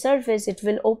particular surface, it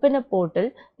will open a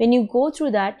portal. When you go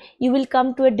through that, you will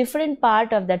come to a different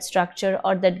part of that structure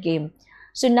or that game.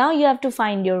 So now you have to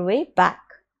find your way back,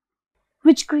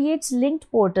 which creates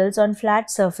linked portals on flat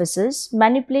surfaces,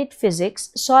 manipulate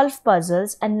physics, solve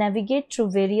puzzles, and navigate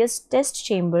through various test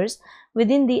chambers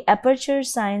within the Aperture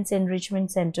Science Enrichment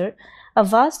Center, a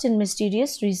vast and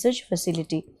mysterious research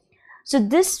facility. So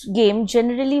this game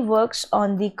generally works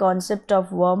on the concept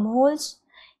of wormholes.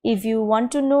 If you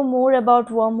want to know more about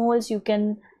wormholes, you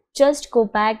can just go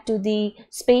back to the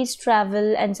space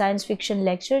travel and science fiction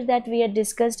lecture that we had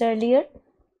discussed earlier.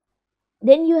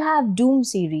 Then you have Doom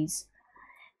series,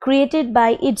 created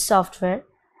by id Software.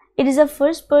 It is a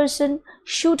first-person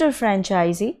shooter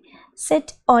franchise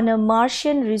set on a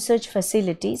Martian research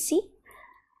facility. See,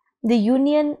 the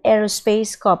Union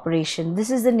Aerospace Corporation. This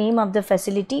is the name of the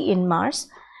facility in Mars,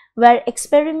 where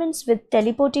experiments with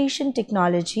teleportation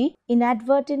technology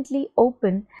inadvertently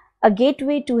open a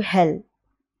gateway to hell.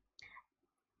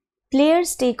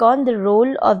 Players take on the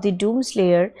role of the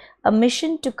Doomslayer, a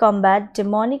mission to combat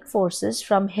demonic forces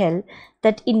from hell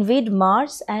that invade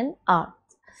Mars and Earth.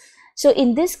 So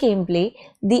in this gameplay,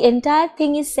 the entire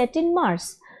thing is set in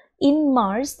Mars. In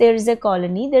Mars, there is a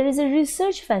colony, there is a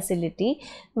research facility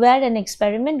where an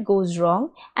experiment goes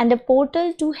wrong, and a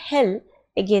portal to hell.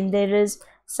 Again, there is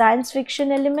science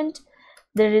fiction element,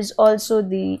 there is also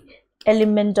the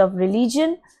element of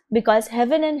religion, because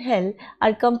heaven and hell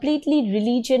are completely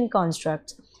religion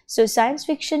constructs. So science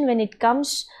fiction, when it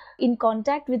comes in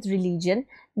contact with religion,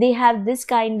 they have this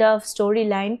kind of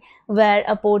storyline where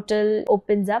a portal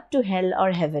opens up to hell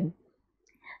or heaven.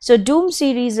 So Doom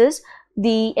series is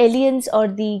the aliens or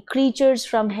the creatures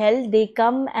from hell, they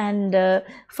come and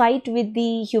fight with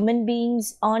the human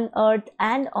beings on Earth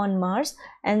and on Mars,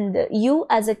 and you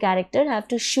as a character have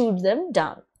to shoot them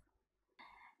down.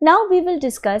 Now we will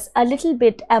discuss a little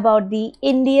bit about the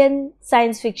Indian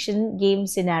science fiction game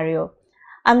scenario.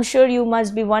 I'm sure you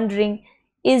must be wondering,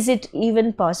 is it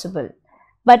even possible?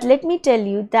 But let me tell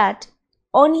you that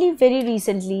only very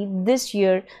recently, this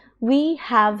year, we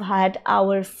have had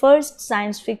our first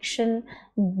science fiction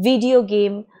video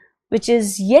game, which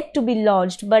is yet to be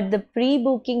launched, but the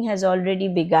pre-booking has already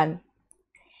begun.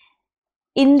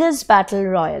 Indus Battle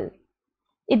Royale.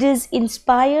 It is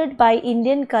inspired by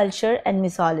Indian culture and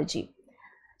mythology.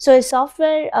 So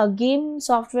a game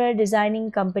software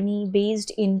designing company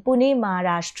based in Pune,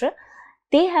 Maharashtra,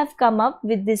 they have come up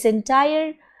with this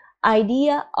entire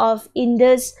idea of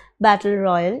Indus Battle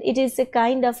Royale. It is a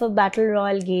kind of a battle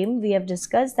royale game. We have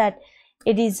discussed that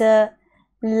it is a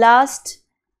last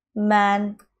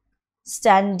man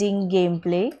standing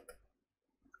gameplay.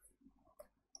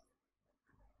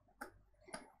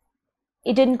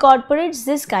 It incorporates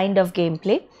this kind of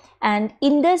gameplay and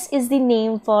Indus is the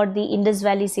name for the Indus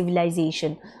Valley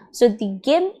civilization. So the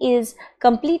game is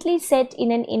completely set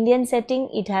in an Indian setting.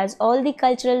 It has all the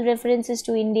cultural references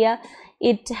to India.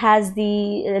 It has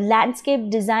the landscape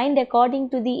designed according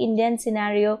to the Indian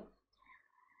scenario.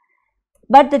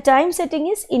 But the time setting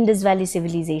is Indus Valley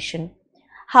civilization.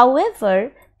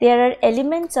 However, there are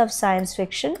elements of science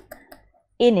fiction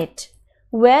in it.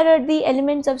 Where are the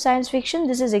elements of science fiction?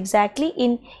 This is exactly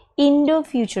in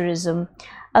Indo-futurism,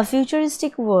 a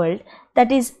futuristic world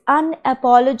that is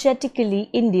unapologetically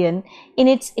Indian in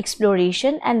its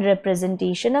exploration and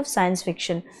representation of science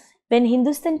fiction. When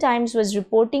Hindustan Times was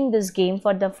reporting this game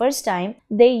for the first time,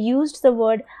 they used the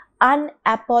word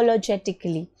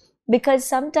unapologetically, because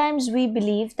sometimes we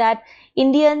believe that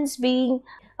Indians being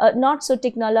not so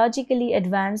technologically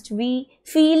advanced, we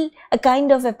feel a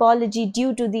kind of apology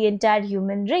due to the entire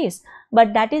human race.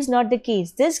 But that is not the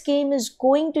case. This game is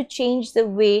going to change the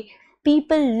way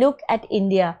people look at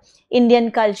India,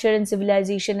 Indian culture and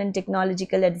civilization and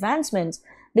technological advancements,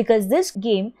 because this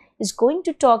game is going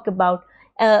to talk about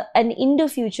an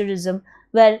Indo-futurism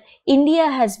where India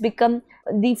has become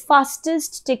the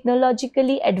fastest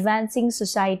technologically advancing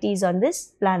societies on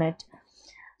this planet.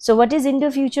 So what is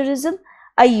Indo-futurism?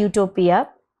 A utopia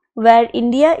where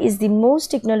India is the most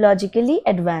technologically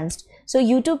advanced. So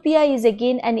utopia is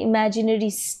again an imaginary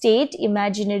state,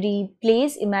 imaginary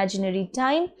place, imaginary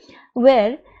time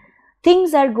where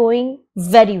things are going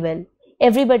very well.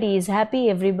 Everybody is happy,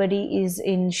 everybody is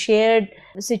in shared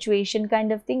situation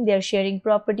kind of thing. They are sharing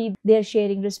property, they are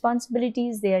sharing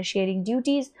responsibilities, they are sharing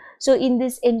duties. So in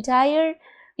this entire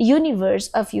universe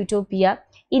of utopia,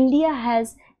 India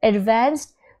has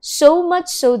advanced so much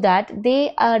so that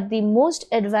they are the most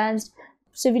advanced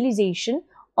civilization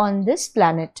on this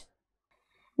planet.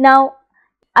 Now,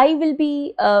 I will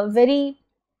be very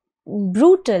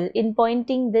brutal in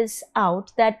pointing this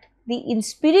out, that the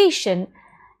inspiration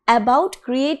about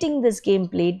creating this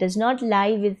gameplay does not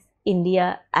lie with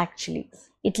India actually.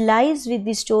 It lies with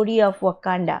the story of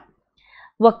Wakanda.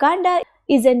 Wakanda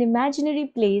is an imaginary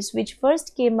place which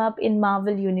first came up in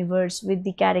Marvel Universe with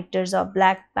the characters of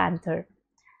Black Panther.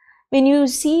 When you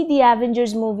see the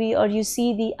Avengers movie or you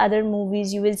see the other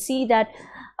movies, you will see that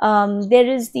there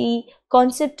is the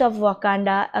concept of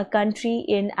Wakanda, a country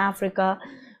in Africa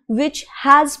which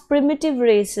has primitive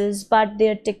races, but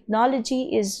their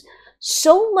technology is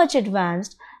so much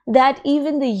advanced that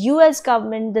even the US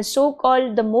government, the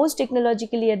so-called the most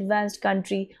technologically advanced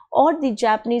country, or the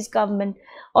Japanese government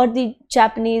or the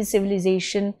Japanese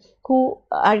civilization, who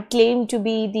are claimed to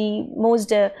be the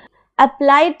most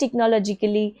applied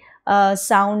technologically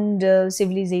sound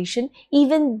civilization,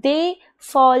 even they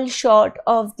fall short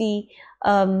of the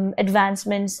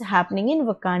advancements happening in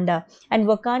Wakanda. And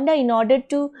Wakanda, in order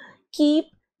to keep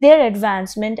their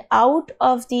advancement out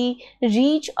of the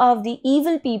reach of the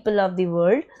evil people of the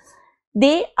world,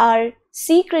 they are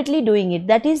secretly doing it.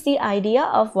 That is the idea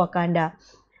of Wakanda.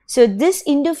 So this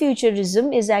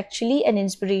Indo-futurism is actually an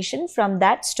inspiration from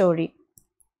that story.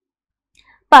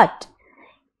 But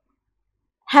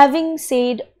having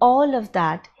said all of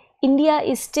that, India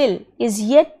is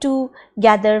yet to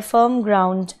gather firm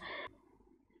ground.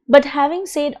 But having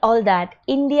said all that,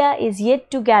 India is yet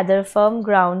to gather firm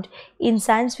ground in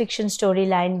science fiction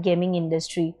storyline gaming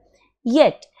industry.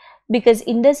 Yet, because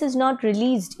Indus is not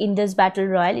released, Indus Battle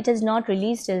Royale, it has not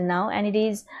released till now, and it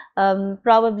is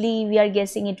probably, we are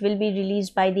guessing it will be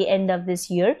released by the end of this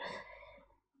year.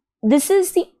 This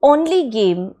is the only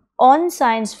game on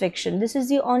science fiction. This is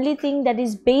the only thing that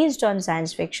is based on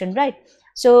science fiction, right?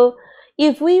 So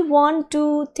if we want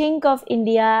to think of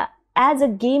India as a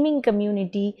gaming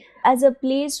community, as a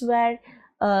place where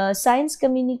science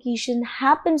communication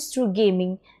happens through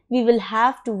gaming, we will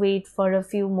have to wait for a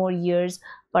few more years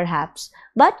perhaps.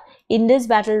 But Indus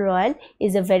Battle Royale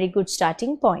is a very good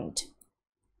starting point.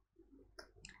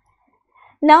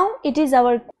 Now it is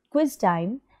our quiz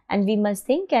time and we must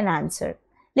think and answer.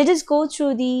 Let us go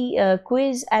through the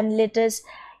quiz and let us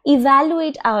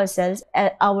evaluate ourselves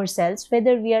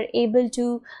whether we are able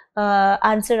to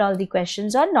answer all the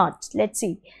questions or not. Let's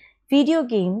see. Video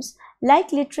games,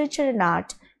 like literature and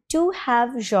art, too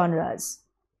have genres.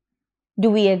 Do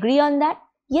we agree on that?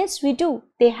 Yes, we do.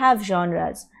 They have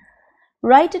genres.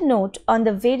 Write a note on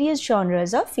the various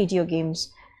genres of video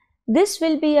games. This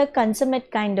will be a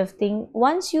consummate kind of thing.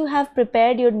 Once you have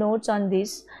prepared your notes on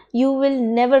this, you will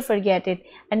never forget it.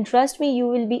 And trust me, you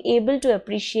will be able to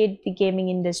appreciate the gaming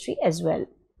industry as well.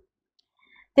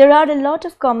 There are a lot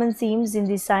of common themes in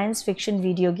the science fiction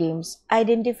video games.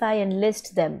 Identify and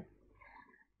list them.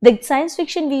 The science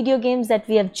fiction video games that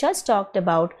we have just talked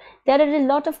about, there are a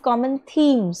lot of common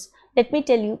themes. Let me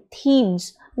tell you,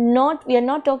 themes we are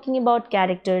not talking about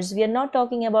characters, we are not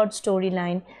talking about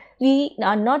storyline, we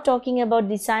are not talking about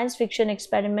the science fiction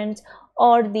experiments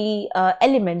or the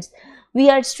elements. We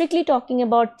are strictly talking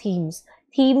about themes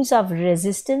of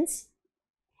resistance,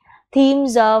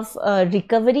 themes of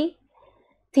recovery,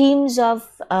 themes of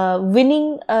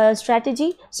winning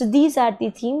strategy. So these are the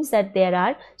themes that there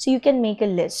are. So you can make a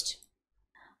list.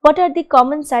 What are the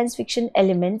common science fiction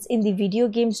elements in the video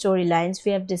game storylines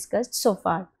we have discussed so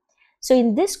far? So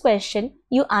in this question,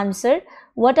 you answer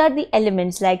what are the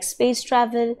elements like space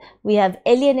travel, we have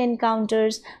alien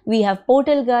encounters, we have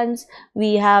portal guns,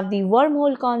 we have the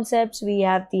wormhole concepts, we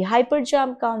have the hyper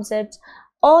jump concepts.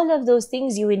 All of those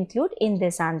things you include in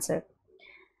this answer.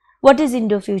 What is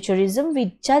Indo-futurism?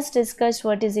 We just discussed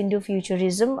what is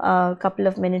Indo-futurism a couple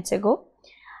of minutes ago.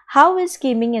 How is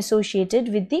gaming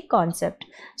associated with the concept?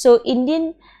 So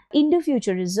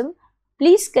Indo-futurism,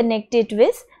 please connect it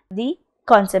with the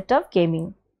concept of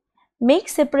gaming. Make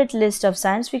separate list of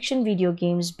science fiction video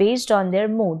games based on their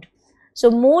mode.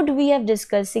 So mode we have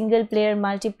discussed: single player,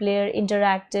 multiplayer,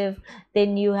 interactive,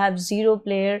 then you have zero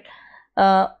player.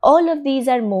 All of these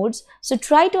are modes. So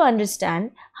try to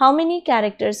understand how many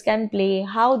characters can play,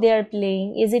 how they are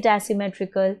playing, is it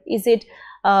asymmetrical, is it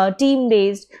team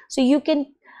based. So you can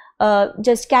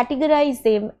just categorize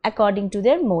them according to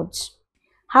their modes.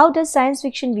 How does science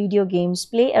fiction video games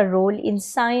play a role in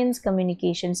science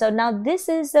communication? So now this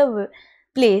is the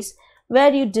place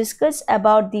where you discuss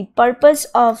about the purpose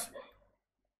of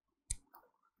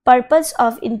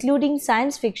including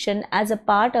science fiction as a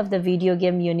part of the video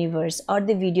game universe or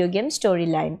the video game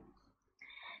storyline.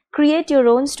 Create your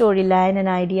own storyline and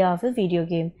idea of a video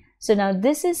game. So now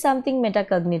this is something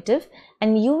metacognitive,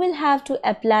 and you will have to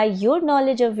apply your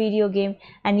knowledge of video game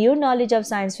and your knowledge of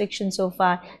science fiction so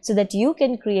far so that you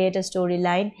can create a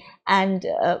storyline and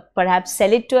perhaps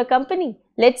sell it to a company.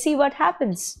 Let's see what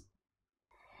happens.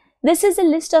 This is a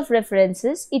list of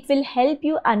references. It will help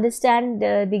you understand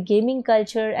the gaming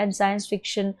culture and science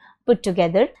fiction put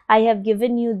together. I have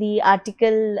given you the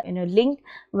article link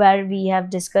where we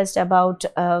have discussed about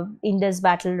Indus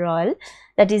Battle Royale.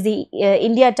 That is the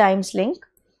India Times link.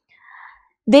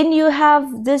 Then you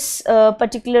have this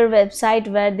particular website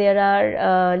where there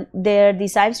are the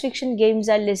science fiction games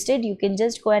are listed. You can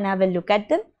just go and have a look at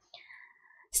them.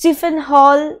 Stephen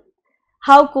Hall,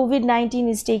 how COVID-19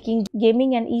 is taking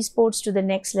gaming and esports to the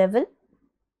next level.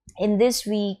 In this,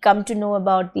 we come to know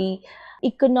about the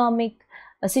economic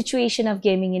situation of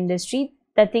gaming industry,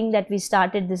 the thing that we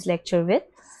started this lecture with.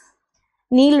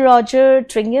 Neil Roger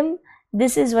Tringham,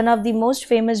 this is one of the most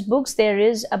famous books there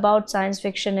is about science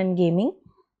fiction and gaming.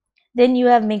 Then you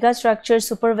have megastructures,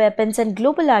 super weapons, and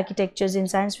global architectures in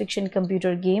science fiction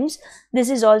computer games. This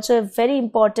is also a very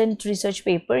important research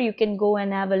paper. You can go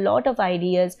and have a lot of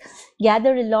ideas,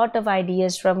 gather a lot of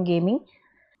ideas from gaming.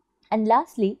 And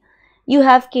lastly, you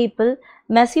have Capel,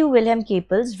 Matthew Wilhelm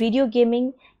Capel's Video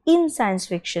Gaming in Science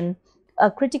Fiction, a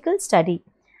critical study.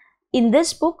 In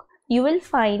this book, you will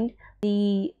find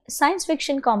the science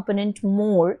fiction component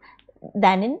more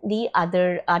than in the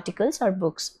other articles or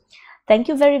books. Thank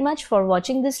you very much for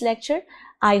watching this lecture.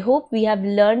 I hope we have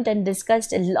learned and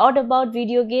discussed a lot about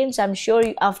video games. I'm sure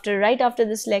right after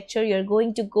this lecture, you're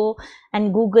going to go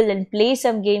and Google and play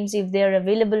some games if they're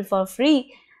available for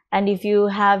free, and if you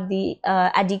have the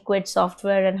adequate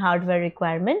software and hardware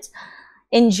requirements.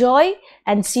 Enjoy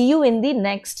and see you in the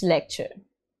next lecture.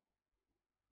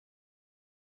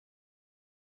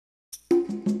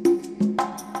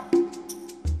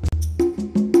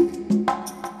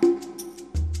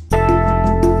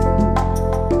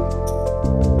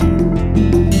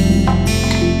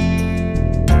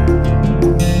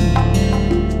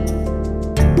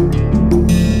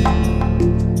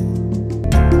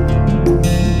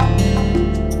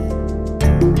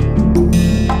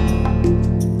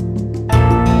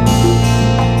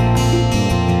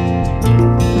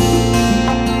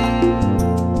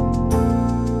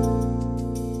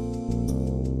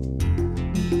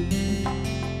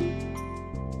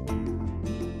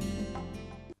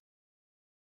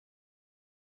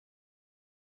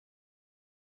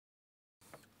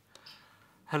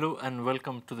 Hello and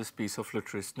welcome to this piece of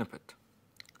literary snippet.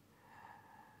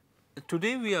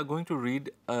 Today we are going to read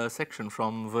a section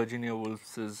from Virginia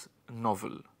Woolf's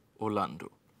novel Orlando,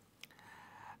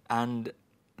 and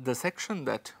the section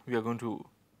that we are going to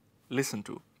listen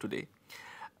to today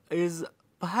is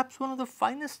perhaps one of the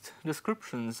finest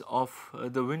descriptions of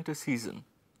the winter season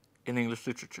in English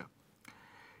literature.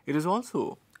 It is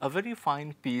also a very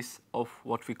fine piece of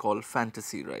what we call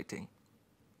fantasy writing.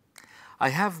 I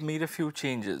have made a few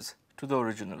changes to the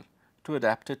original to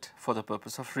adapt it for the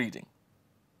purpose of reading.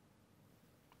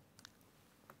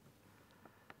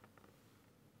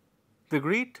 The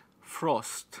Great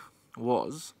Frost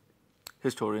was,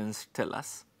 historians tell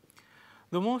us,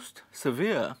 the most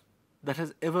severe that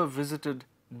has ever visited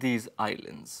these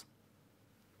islands.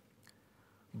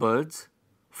 Birds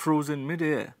froze in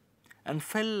mid-air and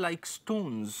fell like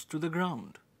stones to the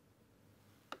ground.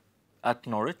 At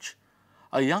Norwich,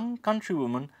 a young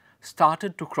countrywoman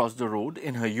started to cross the road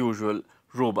in her usual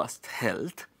robust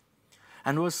health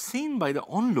and was seen by the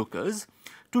onlookers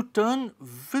to turn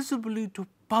visibly to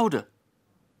powder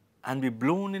and be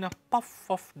blown in a puff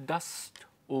of dust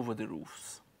over the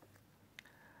roofs.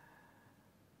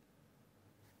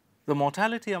 The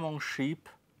mortality among sheep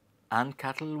and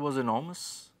cattle was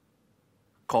enormous.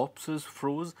 Corpses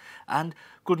froze and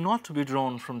could not be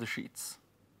drawn from the sheets.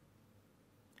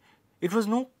 It was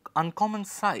no uncommon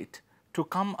sight to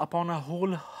come upon a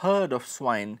whole herd of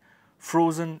swine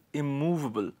frozen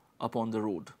immovable upon the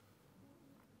road.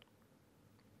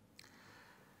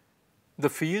 The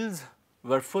fields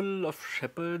were full of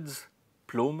shepherds,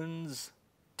 ploughmen,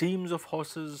 teams of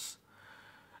horses,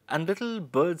 and little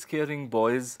bird-scaring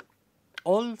boys,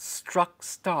 all struck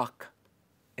stark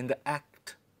in the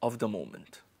act of the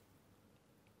moment.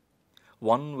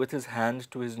 One with his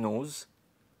hand to his nose,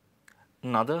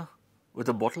 another with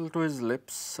a bottle to his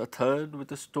lips, a third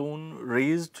with a stone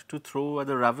raised to throw at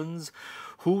the ravens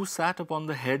who sat upon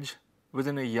the hedge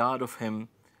within a yard of him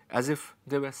as if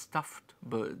they were stuffed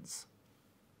birds.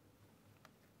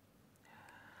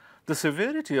 The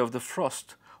severity of the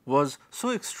frost was so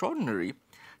extraordinary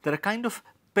that a kind of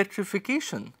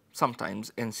petrification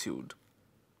sometimes ensued.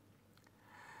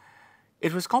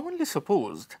 It was commonly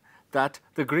supposed that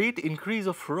the great increase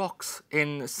of rocks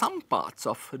in some parts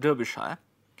of Derbyshire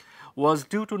was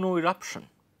due to no eruption,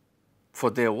 for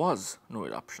there was no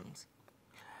eruptions.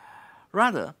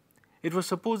 Rather, it was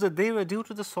supposed that they were due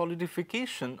to the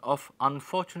solidification of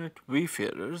unfortunate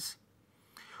wayfarers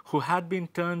who had been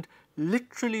turned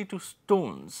literally to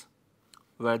stones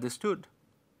where they stood.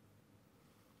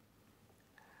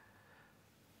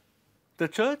 The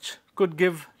church could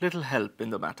give little help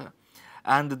in the matter,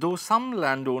 and though some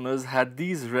landowners had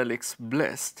these relics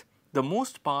blessed, the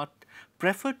most part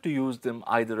preferred to use them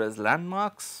either as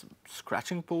landmarks,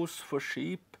 scratching posts for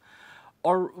sheep,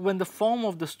 or when the form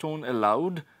of the stone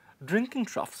allowed, drinking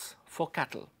troughs for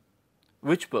cattle,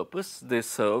 which purpose they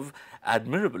serve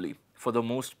admirably for the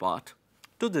most part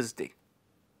to this day.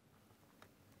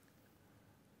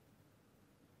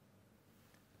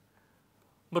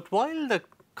 But while the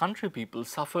country people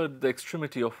suffered the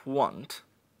extremity of want,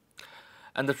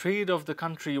 and the trade of the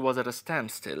country was at a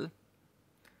standstill,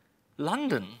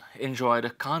 London enjoyed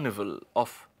a carnival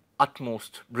of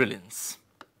utmost brilliance.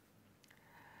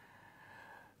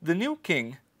 The new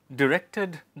king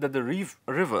directed that the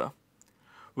river,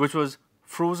 which was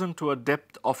frozen to a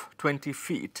depth of 20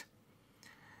 feet,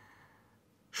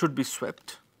 should be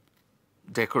swept,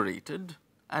 decorated,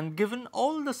 and given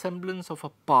all the semblance of a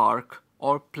park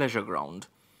or pleasure ground,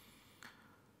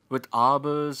 with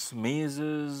arbors,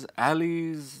 mazes,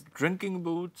 alleys, drinking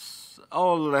booths,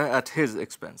 all at his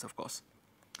expense, of course.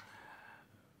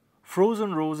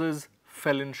 Frozen roses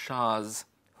fell in showers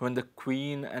when the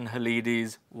Queen and her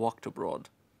ladies walked abroad.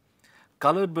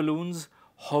 Colored balloons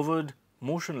hovered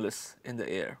motionless in the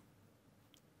air.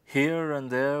 Here and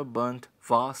there burnt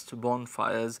vast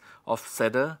bonfires of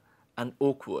cedar and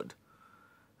oak wood,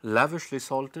 lavishly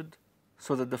salted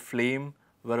so that the flame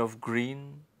were of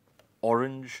green,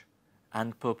 orange,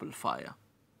 and purple fire.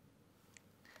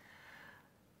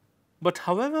 But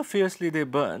however fiercely they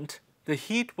burnt, the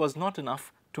heat was not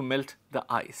enough to melt the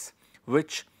ice,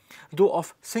 which, though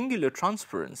of singular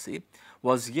transparency,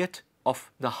 was yet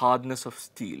of the hardness of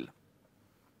steel.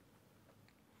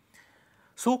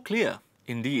 So clear,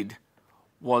 indeed,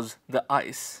 was the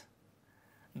ice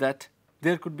that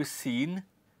there could be seen,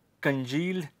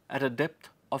 congealed at a depth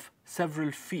of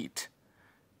several feet,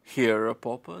 here a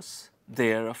porpoise,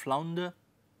 there a flounder.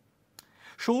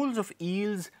 Shoals of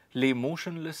eels lay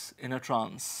motionless in a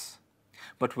trance,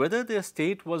 but whether their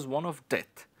state was one of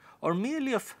death or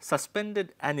merely of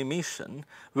suspended animation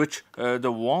which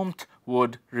the warmth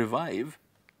would revive,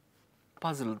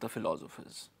 puzzled the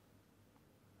philosophers.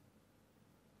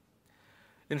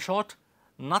 In short,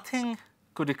 nothing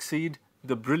could exceed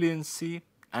the brilliancy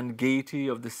and gaiety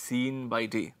of the scene by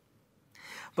day.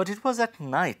 But it was at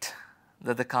night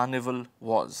that the carnival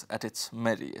was at its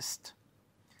merriest.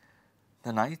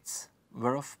 The nights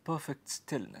were of perfect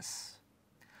stillness.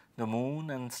 The moon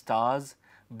and stars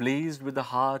blazed with the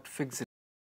heart fixed,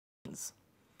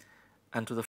 and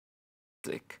to the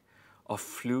music of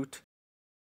flute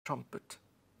and trumpet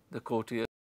the courtiers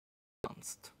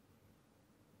danced.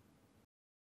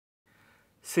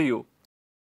 See you.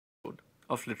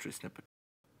 of literary snippet.